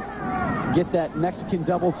 get that Mexican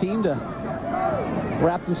double team to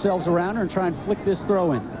wrap themselves around her and try and flick this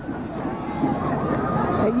throw in.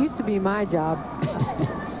 It used to be my job.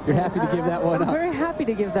 You're happy to give that one up? I'm very happy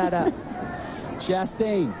to give that up.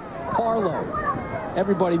 Chastain, Parlow.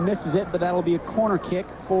 Everybody misses it, but that'll be a corner kick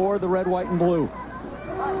for the red, white, and blue.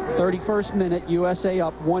 31st minute, USA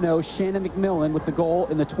up 1-0. Shannon MacMillan with the goal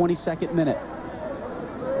in the 22nd minute.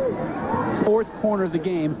 4th corner of the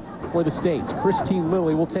game for the States. Kristine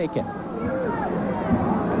Lilly will take it.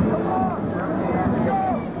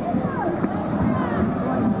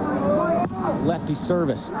 Lefty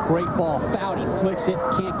service. Great ball. Foudy flicks it.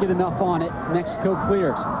 Can't get enough on it. Mexico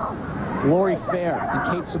clears. Lori Fair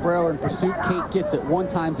and Kate Sobrero in pursuit. Kate gets it. One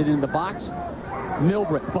times it in the box.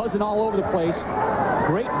 Milbrett buzzing all over the place.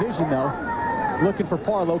 Great vision, though. Looking for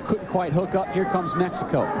Parlow. Couldn't quite hook up. Here comes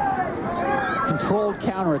Mexico. Controlled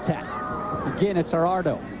counterattack. Again, it's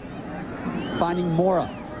Gerardo. Finding Mora.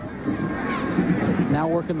 Now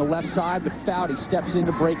working the left side, but Foudy steps in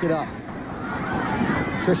to break it up.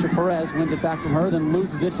 Trisha Perez wins it back from her, then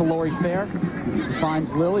loses it to Lori Fair. She finds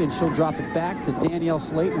Lilly, and she'll drop it back to Danielle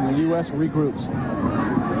Slaton, and the U.S. regroups.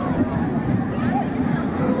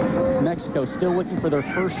 Mexico still looking for their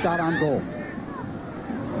first shot on goal.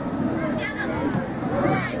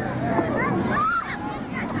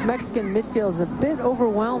 Mexican midfield is a bit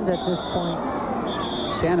overwhelmed at this point.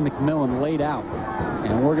 Shannon MacMillan laid out,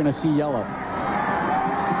 and we're going to see yellow.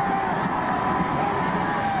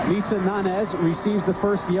 Lisa Nanez receives the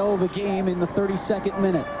first yellow of the game in the 32nd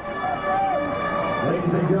minute.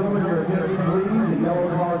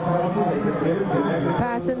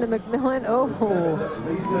 Pass into MacMillan. Oh,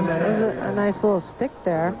 there's a nice little stick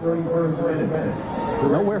there.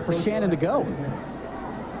 Nowhere for Shannon to go.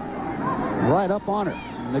 Right up on her.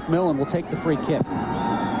 MacMillan will take the free kick.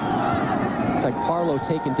 Looks like Parlow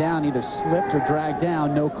taken down, either slipped or dragged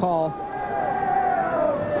down. No call.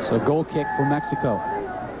 So goal kick for Mexico.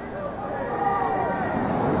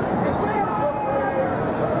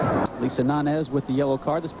 Lisa Nanez with the yellow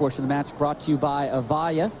card. This portion of the match brought to you by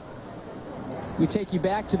Avaya. We take you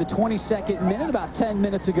back to the 22nd minute, about 10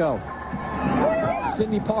 minutes ago.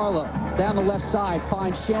 Sydney Parlow down the left side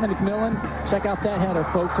finds Shannon MacMillan. Check out that header,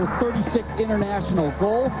 folks. Her 36th international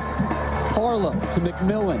goal. Parlow to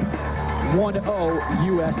MacMillan. 1-0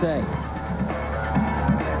 USA.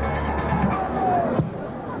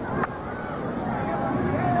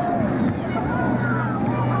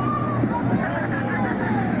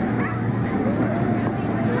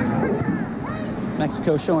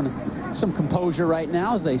 Mexico showing some composure right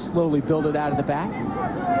now as they slowly build it out of the back.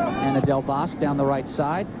 And Adele Bosque down the right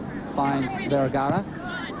side finds Vergara.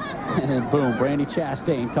 And then boom, Brandy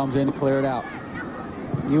Chastain comes in to clear it out.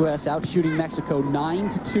 U.S. out shooting Mexico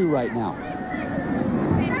 9-2 right now.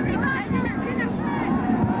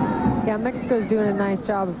 Yeah, Mexico's doing a nice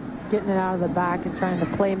job of getting it out of the back and trying to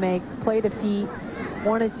play to feet,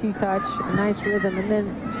 1-2 touch, a nice rhythm, and then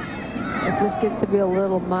it just gets to be a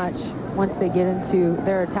little much once they get into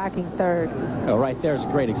their attacking third. Oh, right there's a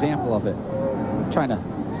great example of it. Trying to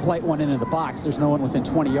flight one into the box. There's no one within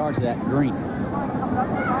 20 yards of that green.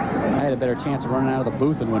 I had a better chance of running out of the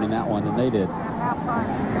booth and winning that one than they did.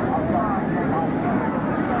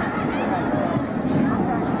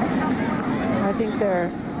 I think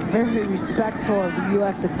they're very respectful of the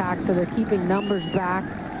U.S. attack, so they're keeping numbers back.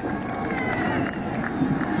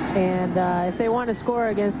 And if they want to score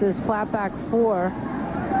against this flat back four,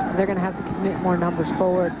 they're going to have to commit more numbers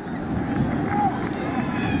forward.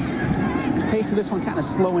 The pace of this one kind of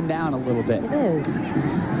slowing down a little bit. It is.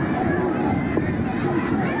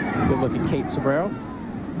 Good look at Kate Sobrero.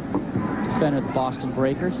 Defender of the Boston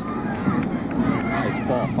Breakers. Nice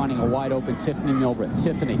ball, finding a wide open Tiffeny Milbrett.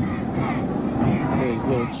 Tiffeny. Big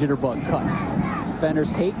little jitterbug cuts. Defenders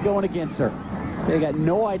hate going against her. They got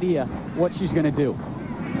no idea what she's going to do.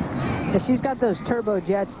 Yeah, she's got those turbo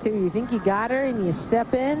jets, too. You think you got her, and you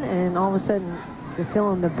step in, and all of a sudden, you're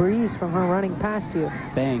feeling the breeze from her running past you.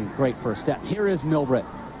 Bang, great first step. Here is Milbrett.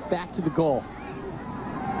 Back to the goal.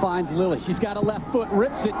 Finds Lilly. She's got a left foot,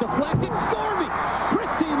 rips it, deflected, stormy.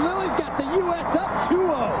 Kristine Lilly's got the U.S. up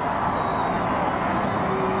 2-0.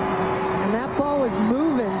 And that ball was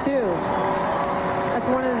moving, too.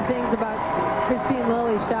 That's one of the things about Kristine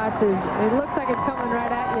Lilly's shots is it looks like it's coming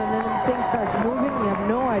right at you, and then the thing starts moving. You have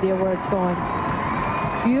no idea where it's going.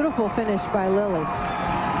 Beautiful finish by Lilly.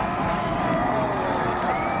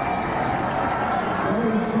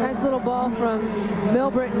 Nice little ball from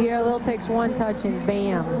Milbrett here. Lil takes one touch and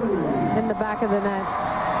bam, in the back of the net.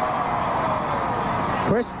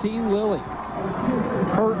 Kristine Lilly,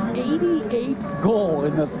 her 88th goal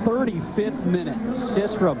in the 35th minute.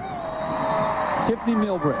 Assist from Tiffeny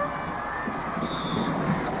Milbrett.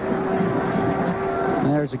 And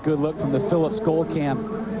there's a good look from the Phillips goal cam.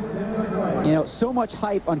 You know, so much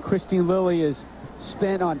hype on Kristine Lilly is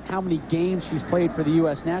spent on how many games she's played for the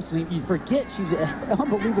U.S. national team. You forget she's an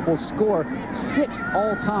unbelievable scorer, 6th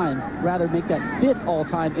all-time, rather make that 5th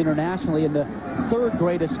all-time internationally, and the 3rd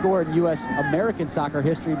greatest scorer in U.S. American soccer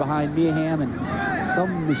history behind Mia Hamm and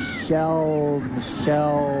some Michelle.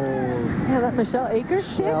 Yeah, that Michelle Akers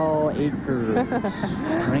shit? Michelle Akers.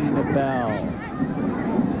 Ringing the bell.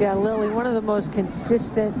 Yeah, Lilly, one of the most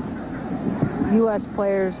consistent U.S.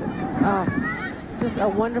 players. Just a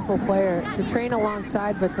wonderful player to train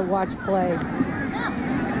alongside, but to watch play.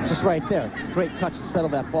 Just right there. Great touch to settle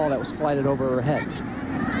that ball that was flighted over her head.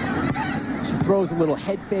 She throws a little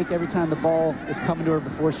head fake every time the ball is coming to her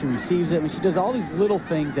before she receives it. I mean, she does all these little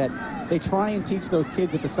things that they try and teach those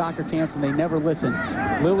kids at the soccer camps, and they never listen.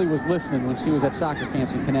 Lilly was listening when she was at soccer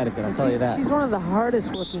camps in Connecticut, I'll tell you that. She's one of the hardest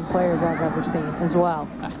working players I've ever seen as well.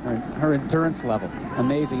 Her endurance level,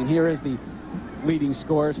 amazing. And here is the leading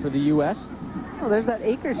scorers for the U.S. Oh, there's that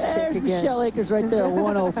Akers chick again. Michelle Akers right there,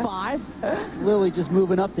 105. Lilly just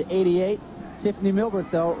moving up to 88. Tiffeny Milbrett,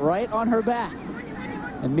 though, right on her back.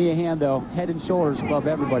 And Mia Hamm, though, head and shoulders above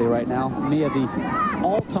everybody right now. Mia, the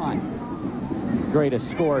all-time greatest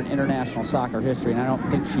scorer in international soccer history, and I don't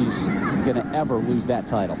think she's going to ever lose that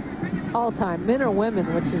title. All-time, men or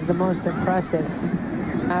women, which is the most impressive.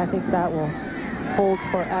 I think that will hold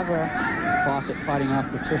forever. Fawcett fighting off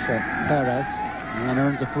Patricia Perez and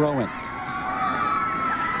earns a throw-in.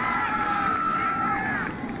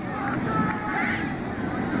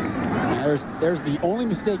 There's the only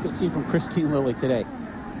mistake you'll see from Kristine Lilly today.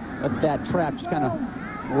 Let that trap just kind of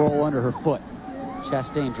roll under her foot.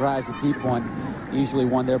 Chastain drives a deep one, easily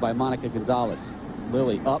won there by Monica Gonzalez.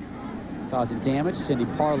 Lilly up, causing damage. Cindy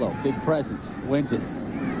Parlow, big presence, wins it.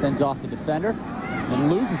 Sends off the defender and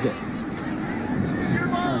loses it.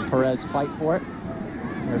 Perez fight for it.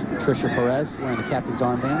 There's Patricia Perez wearing the captain's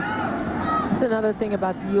armband. That's another thing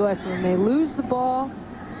about the U.S. When they lose the ball,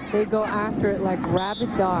 they go after it like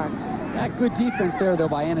rabid dogs. That good defense there, though,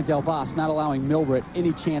 by Anna Del Bosque, not allowing Milbrett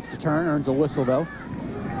any chance to turn. Earns a whistle, though.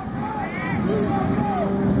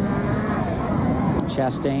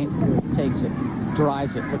 Chastain takes it,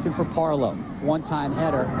 drives it, looking for Parlow. One-time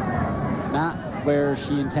header, not where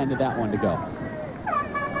she intended that one to go.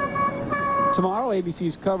 Tomorrow,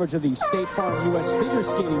 ABC's coverage of the State Farm U.S. Figure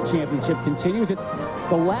Skating Championship continues. It's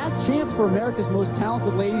the last chance for America's most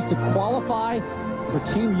talented ladies to qualify for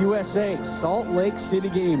Team USA. Salt Lake City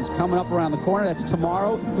Games coming up around the corner. That's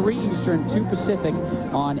tomorrow, 3 Eastern, 2 Pacific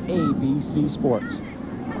on ABC Sports.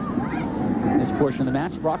 This portion of the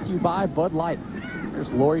match brought to you by Bud Light. There's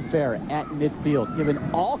Lori Fair at midfield, given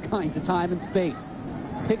all kinds of time and space.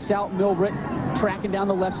 Picks out Milbrett, tracking down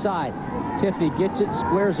the left side. Tiffeny gets it,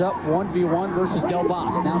 squares up, 1v1 versus Del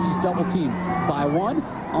Bosque. Now she's double teamed by 1,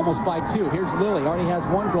 almost by 2. Here's Lilly, already has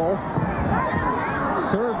 1 goal.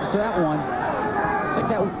 Serves that one. Looks like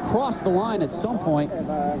that crossed the line at some point,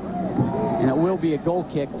 and it will be a goal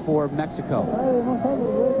kick for Mexico.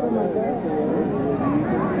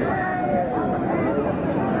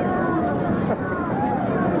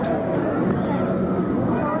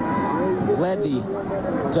 Led the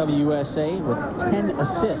WUSA with 10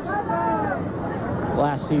 assists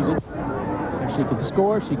last season. She can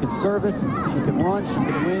score, she can service, she can run, she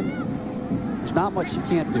can win. There's not much she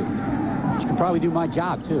can't do. She can probably do my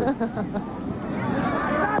job, too.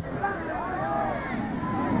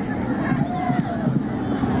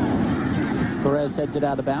 Perez heads it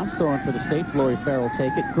out of bounds, throwing for the States. Lori Fair will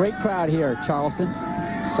take it. Great crowd here at Charleston.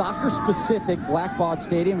 Soccer-specific Blackbaud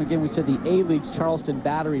Stadium. Again, we said the A-League's Charleston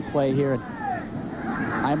Battery play here.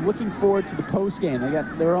 I'm looking forward to the post-game. They got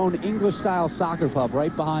their own English-style soccer pub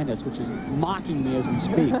right behind us, which is mocking me as we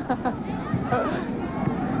speak.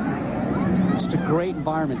 Just a great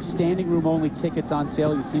environment. Standing room only tickets on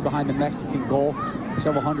sale. You see behind the Mexican goal.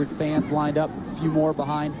 Several hundred fans lined up. A few more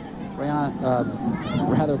behind.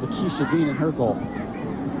 Lakeisha Beene in her goal.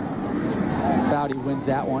 Foudy wins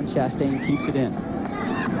that one. Chastain keeps it in.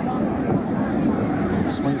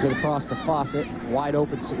 Swings it across to Fawcett. Wide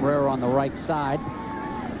open Sobrero on the right side.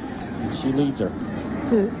 And she leads her.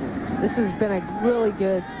 This has been a really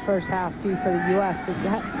good first half, too, for the U.S.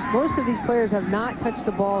 Most of these players have not touched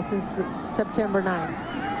the ball since September 9th.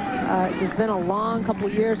 It's been a long couple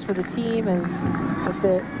years for the team, and with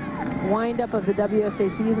the wind-up of the WSA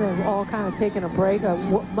season, they've all kind of taken a break, a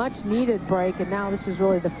much-needed break, and now this is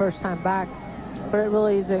really the first time back. But it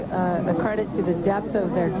really is a credit to the depth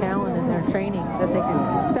of their talent and their training that they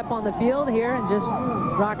can step on the field here and just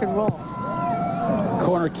rock and roll.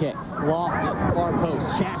 Corner kick, lofty, far post.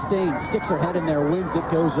 Chastain sticks her head in there, wins it,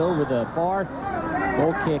 goes over the bar.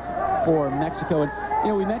 Goal kick for Mexico. And, you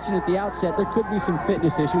know, we mentioned at the outset there could be some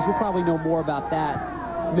fitness issues. We'll probably know more about that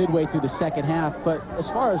midway through the second half. But as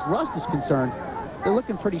far as rust is concerned, they're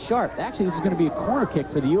looking pretty sharp. Actually, this is going to be a corner kick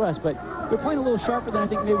for the U.S., but they're playing a little sharper than I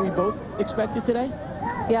think maybe we both expected today.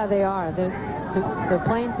 Yeah, they are. They're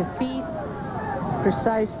playing to feet,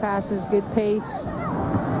 precise passes, good pace,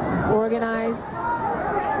 organized.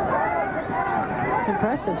 It's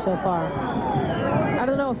impressive so far. I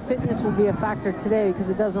don't know if fitness will be a factor today because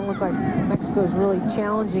it doesn't look like Mexico is really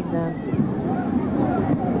challenging them.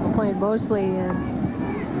 We're playing mostly in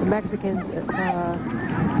the Mexicans'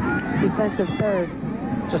 defensive third.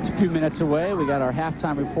 Just a few minutes away, we got our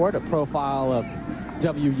halftime report, a profile of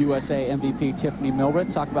WUSA MVP Tiffeny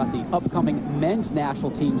Milbrett. Talk about the upcoming men's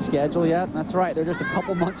national team schedule. Yeah, that's right. They're just a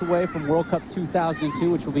couple months away from World Cup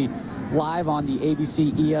 2002, which will be live on the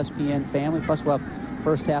ABC ESPN family. Plus, we'll have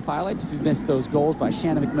first half highlights. If you've missed those goals by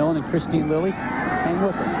Shannon, MacMillan, and Kristine Lilly, hang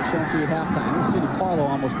with us. We're showing to you at halftime. City Parlow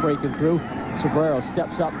almost breaking through. Sobrero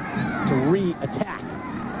steps up to re-attack.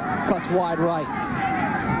 Cuts wide right.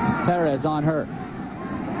 Perez on her.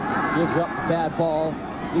 Gives up the bad ball.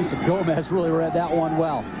 Lisa Gomez really read that one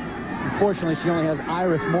well. Unfortunately, she only has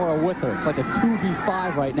Iris Mora with her. It's like a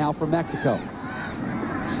 2v5 right now for Mexico.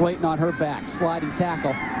 Slaton on her back. Sliding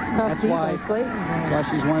tackle. That's why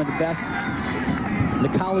she's one of the best in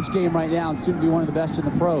the college game right now and soon to be one of the best in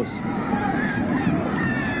the pros.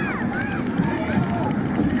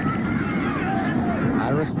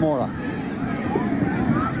 Iris Mora.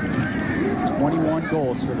 21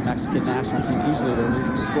 goals for the Mexican national team. Easily their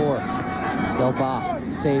leading scorer. Del Bosque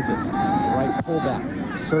saves it. Right fullback.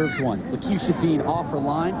 Serves one. Lakeisha Beene off her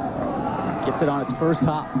line. Gets it on its first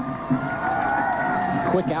hop.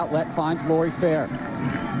 Quick outlet finds Lori Fair.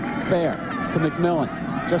 Fair to MacMillan.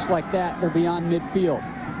 Just like that, they're beyond midfield.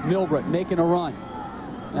 Milbrett making a run.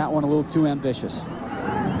 That one a little too ambitious.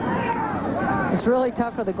 It's really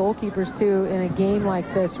tough for the goalkeepers, too, in a game like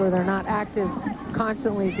this where they're not active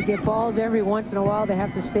constantly. To get balls every once in a while, they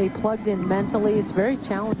have to stay plugged in mentally. It's very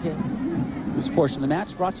challenging. This portion of the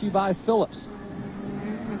match brought to you by Phillips.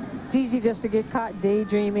 It's easy just to get caught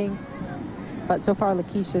daydreaming, but so far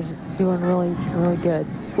Lakeisha's doing really, really good.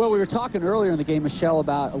 Well, we were talking earlier in the game, Michelle,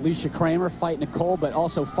 about Alicia Cramer fighting Nicole, but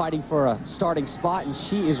also fighting for a starting spot, and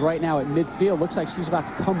she is right now at midfield. Looks like she's about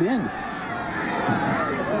to come in.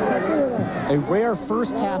 A rare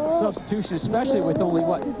first half substitution, especially with only,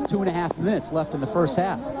 what, 2.5 minutes left in the first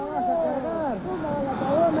half.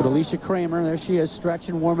 But Alicia Cramer, there she is,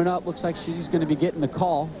 stretching, warming up. Looks like she's going to be getting the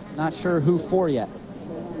call. Not sure who for yet.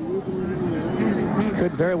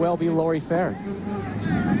 Could very well be Lori Fair.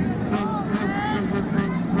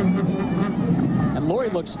 And Lori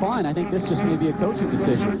looks fine. I think this just may be a coaching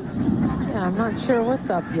decision. Yeah, I'm not sure what's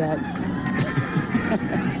up yet.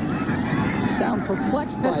 Sound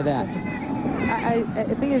perplexed by that. I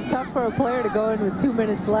think it's tough for a player to go in with 2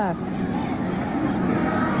 minutes left.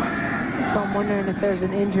 So I'm wondering if there's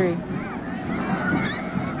an injury.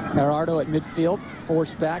 Gerardo at midfield,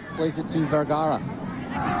 forced back, plays it to Vergara.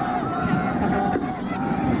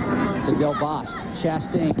 To Del Bosque.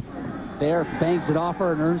 Chastain there, bangs it off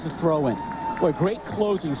her and earns the throw-in. Boy, great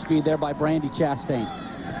closing speed there by Brandy Chastain.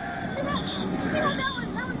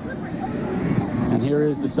 And here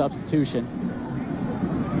is the substitution.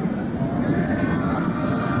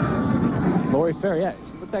 Lori Fair, yeah,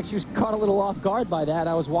 she looked like she was caught a little off guard by that.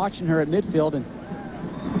 I was watching her at midfield, and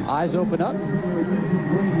eyes open up.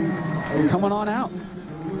 And coming on out.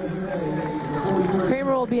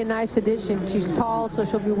 Cramer will be a nice addition. She's tall, so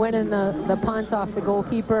she'll be winning the punt off the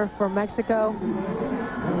goalkeeper from Mexico.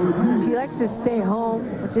 She likes to stay home,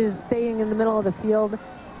 which is staying in the middle of the field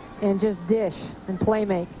and just dish and play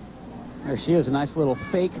make. There she is, a nice little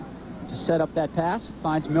fake to set up that pass.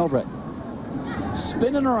 Finds Milbrett.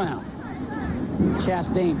 Spinning around.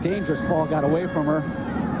 Chastain, dangerous ball, got away from her.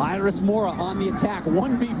 Iris Mora on the attack,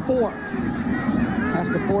 1v4. Has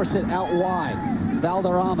to force it out wide.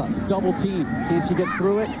 Valderrama, double team. Can she get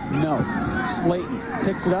through it? No. Slaton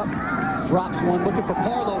picks it up, drops one, looking for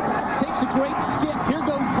Parlow. Takes a great skip. Here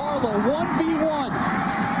goes Parlow, 1v1.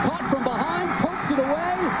 Caught from behind, pokes it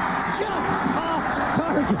away. Just off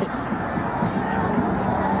target.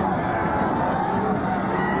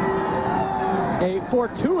 A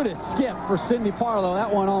fortuitous skip for Cindy Parlow.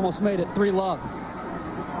 That one almost made it 3-love.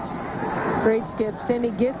 Great skip.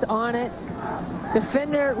 Cindy gets on it.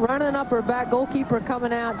 Defender running up her back. Goalkeeper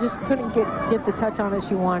coming out. Just couldn't get the touch on it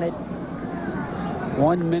she wanted.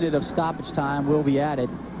 1 minute of stoppage time will be added.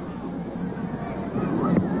 There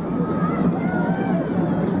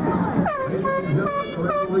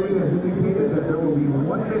will be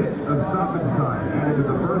 1 minute of stoppage time added to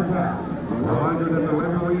the first half.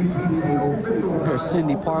 Here's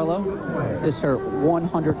Cindy Parlow. This is her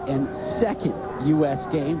 102nd U.S.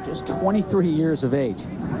 game, just 23 years of age.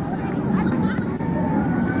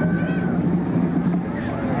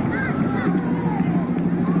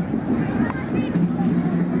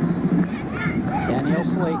 Danielle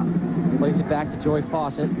Slaton plays it back to Joy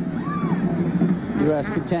Fawcett. U.S.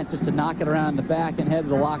 content just to knock it around the back and head to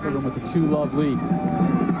the locker room with a 2-love lead.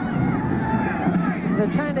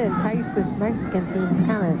 They're trying to entice this Mexican team to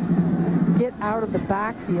kind of get out of the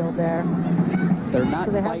backfield there. They're not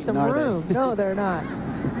so they have some room. No, they're not.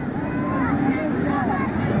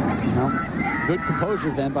 No. Good composure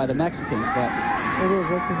then by the Mexicans, but it is.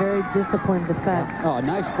 It's a very disciplined defense. Oh,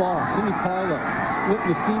 nice ball. Cindy Parlow splitting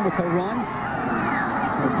the seam with her run.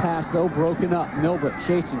 Her pass, though, broken up. Milbrett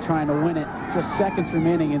chasing, trying to win it. Just seconds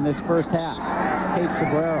remaining in this first half. Kate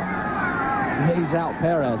Sobrero lays out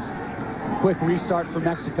Perez. Quick restart for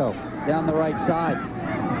Mexico. Down the right side.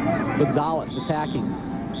 Gonzalez attacking.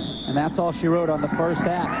 And that's all she wrote on the first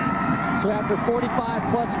half. So after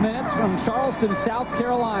 45-plus minutes from Charleston, South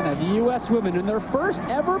Carolina, the U.S. women in their first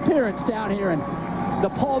ever appearance down here in the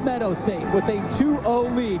Palmetto State with a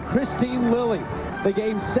 2-0 lead. Kristine Lilly, the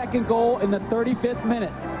game's second goal in the 35th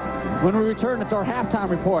minute. When we return, it's our halftime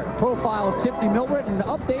report. Profile of Tiffeny Milbrett and an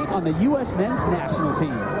update on the U.S. men's national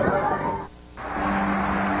team.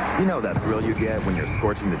 You know that thrill you get when you're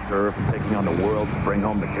scorching the turf and taking on the world to bring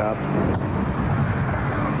home the cup?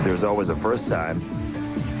 There's always a first time.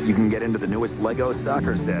 You can get into the newest Lego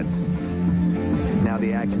soccer sets. Now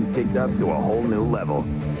the action's kicked up to a whole new level.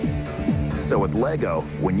 So with Lego,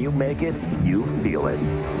 when you make it, you feel it.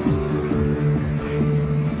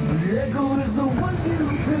 Lego is the one you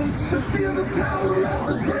pick to feel the power of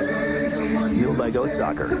the brain. New Lego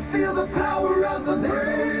soccer. To feel the power of the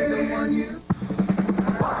brain.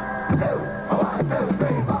 1, 2,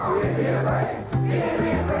 3, 4.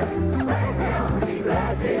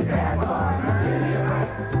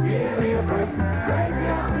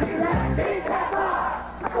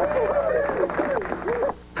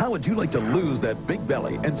 would you like to lose that big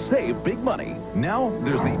belly and save big money? Now,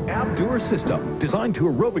 there's the Abdur system, designed to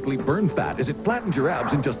aerobically burn fat as it flattens your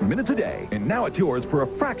abs in just minutes a day. And now it's yours for a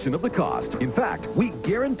fraction of the cost. In fact, we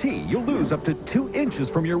guarantee you'll lose up to 2 inches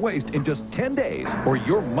from your waist in just 10 days, or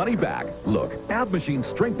your money back. Look, ab machines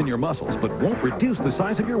strengthen your muscles, but won't reduce the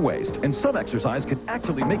size of your waist. And some exercise can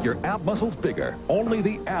actually make your ab muscles bigger. Only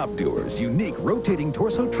the Abdur's unique rotating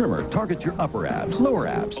torso trimmer targets your upper abs, lower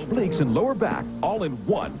abs, obliques, and lower back, all in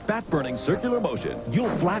one fat-burning circular motion.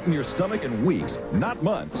 You'll flatten your stomach in weeks, not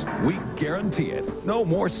months. We guarantee it. No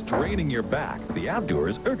more straining your back. The Abdur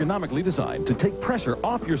is ergonomically designed to take pressure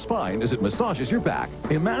off your spine as it massages your back.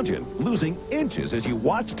 Imagine losing inches as you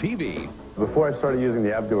watch TV. Before I started using the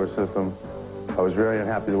Abdur system, I was very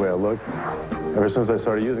unhappy the way I looked. Ever since I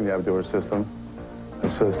started using the Abdur system, I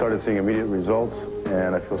started seeing immediate results,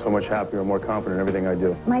 and I feel so much happier and more confident in everything I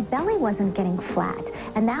do. My belly wasn't getting flat,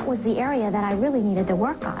 and that was the area that I really needed to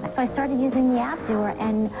work on. So I started using the Abdur,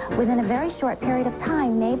 and within a very short period of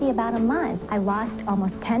time, maybe about a month, I lost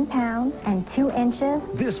almost 10 pounds and 2 inches.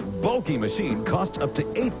 This bulky machine costs up to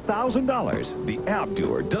 $8,000. The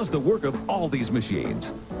Abdur does the work of all these machines.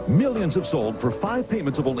 Millions have sold for 5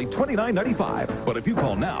 payments of only $29.95. But if you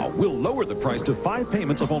call now, we'll lower the price to 5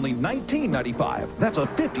 payments of only $19.95. That's a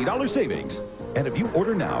 $50 savings. And if you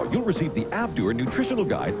order now, you'll receive the Abdur Nutritional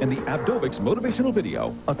Guide and the Abdovix Motivational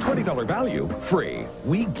Video, a $20 value, free.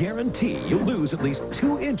 We guarantee you'll lose at least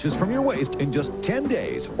 2 inches from your waist in just 10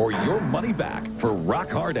 days, or your money back for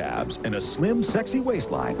rock-hard abs and a slim, sexy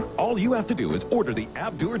waistline. All you have to do is order the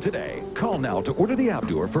Abdur today. Call now to order the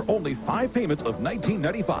Abdur for only 5 payments of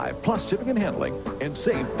 $19.95, plus shipping and handling, and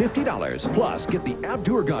save $50. Plus, get the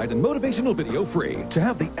Abdur Guide and Motivational Video free. To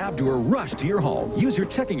have the Abdur rush to your home, use your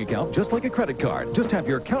checking account just like a credit card. Just have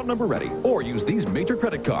your account number ready, or use these major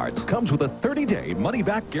credit cards. Comes with a 30-day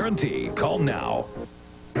money-back guarantee. Call now.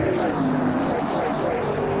 Need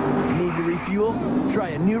to refuel? Try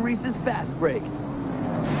a new Reese's Fast Break.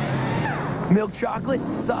 Milk chocolate,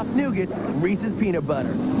 soft nougat, Reese's peanut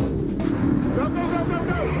butter. Go, go, go, go,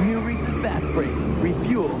 go! New Reese's Fast Break.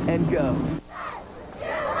 Refuel and go.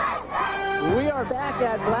 We are back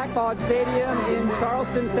at Blackbaud Stadium in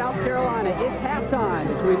Charleston, South Carolina. It's halftime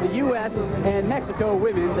between the U.S. and Mexico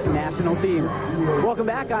women's national teams. Welcome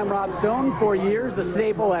back. I'm Rob Stone. For years, the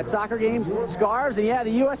staple at soccer games, scarves. And yeah, the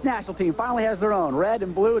U.S. national team finally has their own. Red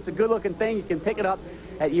and blue. It's a good-looking thing. You can pick it up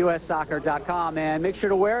at ussoccer.com. And make sure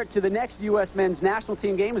to wear it to the next U.S. men's national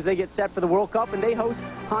team game as they get set for the World Cup. And they host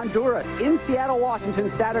Honduras in Seattle,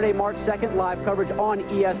 Washington, Saturday, March 2nd. Live coverage on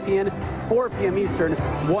ESPN, 4 p.m. Eastern,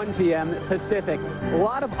 1 p.m. Pacific. A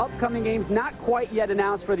lot of upcoming games not quite yet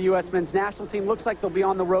announced for the U.S. men's national team. Looks like they'll be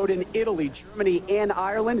on the road in Italy, Germany, and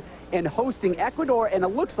Ireland, and hosting Ecuador, and it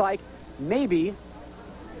looks like maybe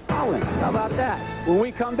Holland. How about that? When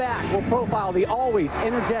we come back, we'll profile the always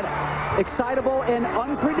energetic, excitable, and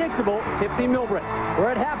unpredictable Tiffeny Milbrett.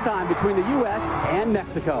 We're at halftime between the U.S. and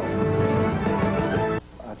Mexico.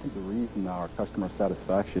 I think the reason our customer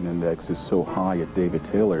satisfaction index is so high at David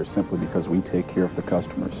Taylor is simply because we take care of the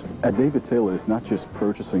customers. At David Taylor, it's not just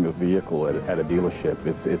purchasing a vehicle at a dealership.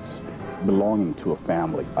 It's belonging to a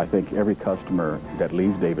family. I think every customer that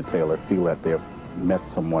leaves David Taylor feel that they've met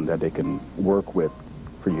someone that they can work with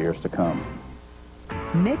for years to come.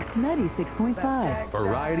 Mix 96.5.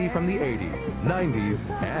 Variety from the 80s, 90s,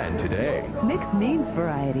 and today. Mix means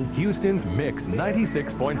variety. Houston's Mix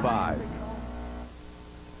 96.5.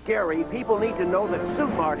 Gary, people need to know that Suit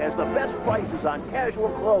Mart has the best prices on casual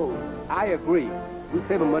clothes. I agree. We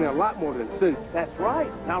save money a lot more than suits. That's right.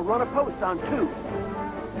 Now run a post on 2.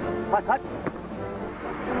 Hut, hut.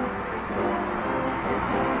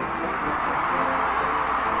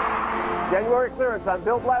 January clearance on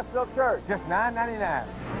Bill Blass silk shirts. Just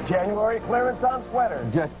 $9.99. January clearance on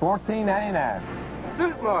sweaters. Just $14.99.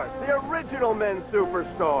 Suit Mart, the original men's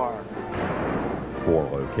superstore. 4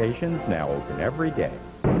 locations now open every day.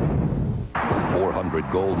 400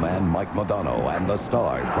 gold man Mike Modano and the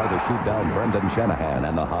Stars try to shoot down Brendan Shanahan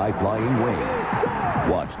and the high-flying Wings.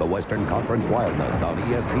 Watch the Western Conference Wildness on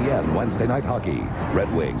ESPN Wednesday Night Hockey.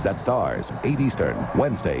 Red Wings at Stars, 8 Eastern,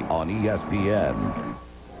 Wednesday on ESPN.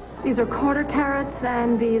 These are quarter carats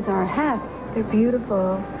and these are half. They're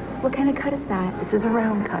beautiful. What kind of cut is that? This is a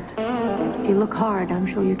round cut. If you look hard, I'm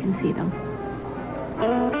sure you can see them.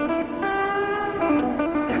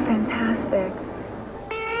 They're fantastic.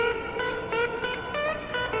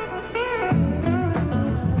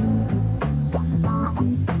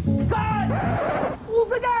 Who's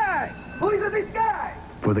the guy? Who's this guy?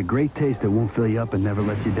 For the great taste that won't fill you up and never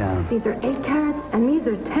lets you down. These are 8 carats and these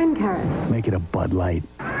are 10 carats. Make it a Bud Light.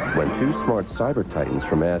 When two smart cyber titans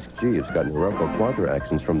from Ask Jeeves got Neuroco Quadra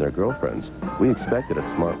actions from their girlfriends, we expected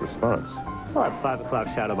a smart response. Well, at 5 o'clock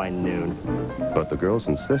shadow by noon. But the girls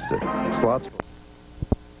insisted. Slots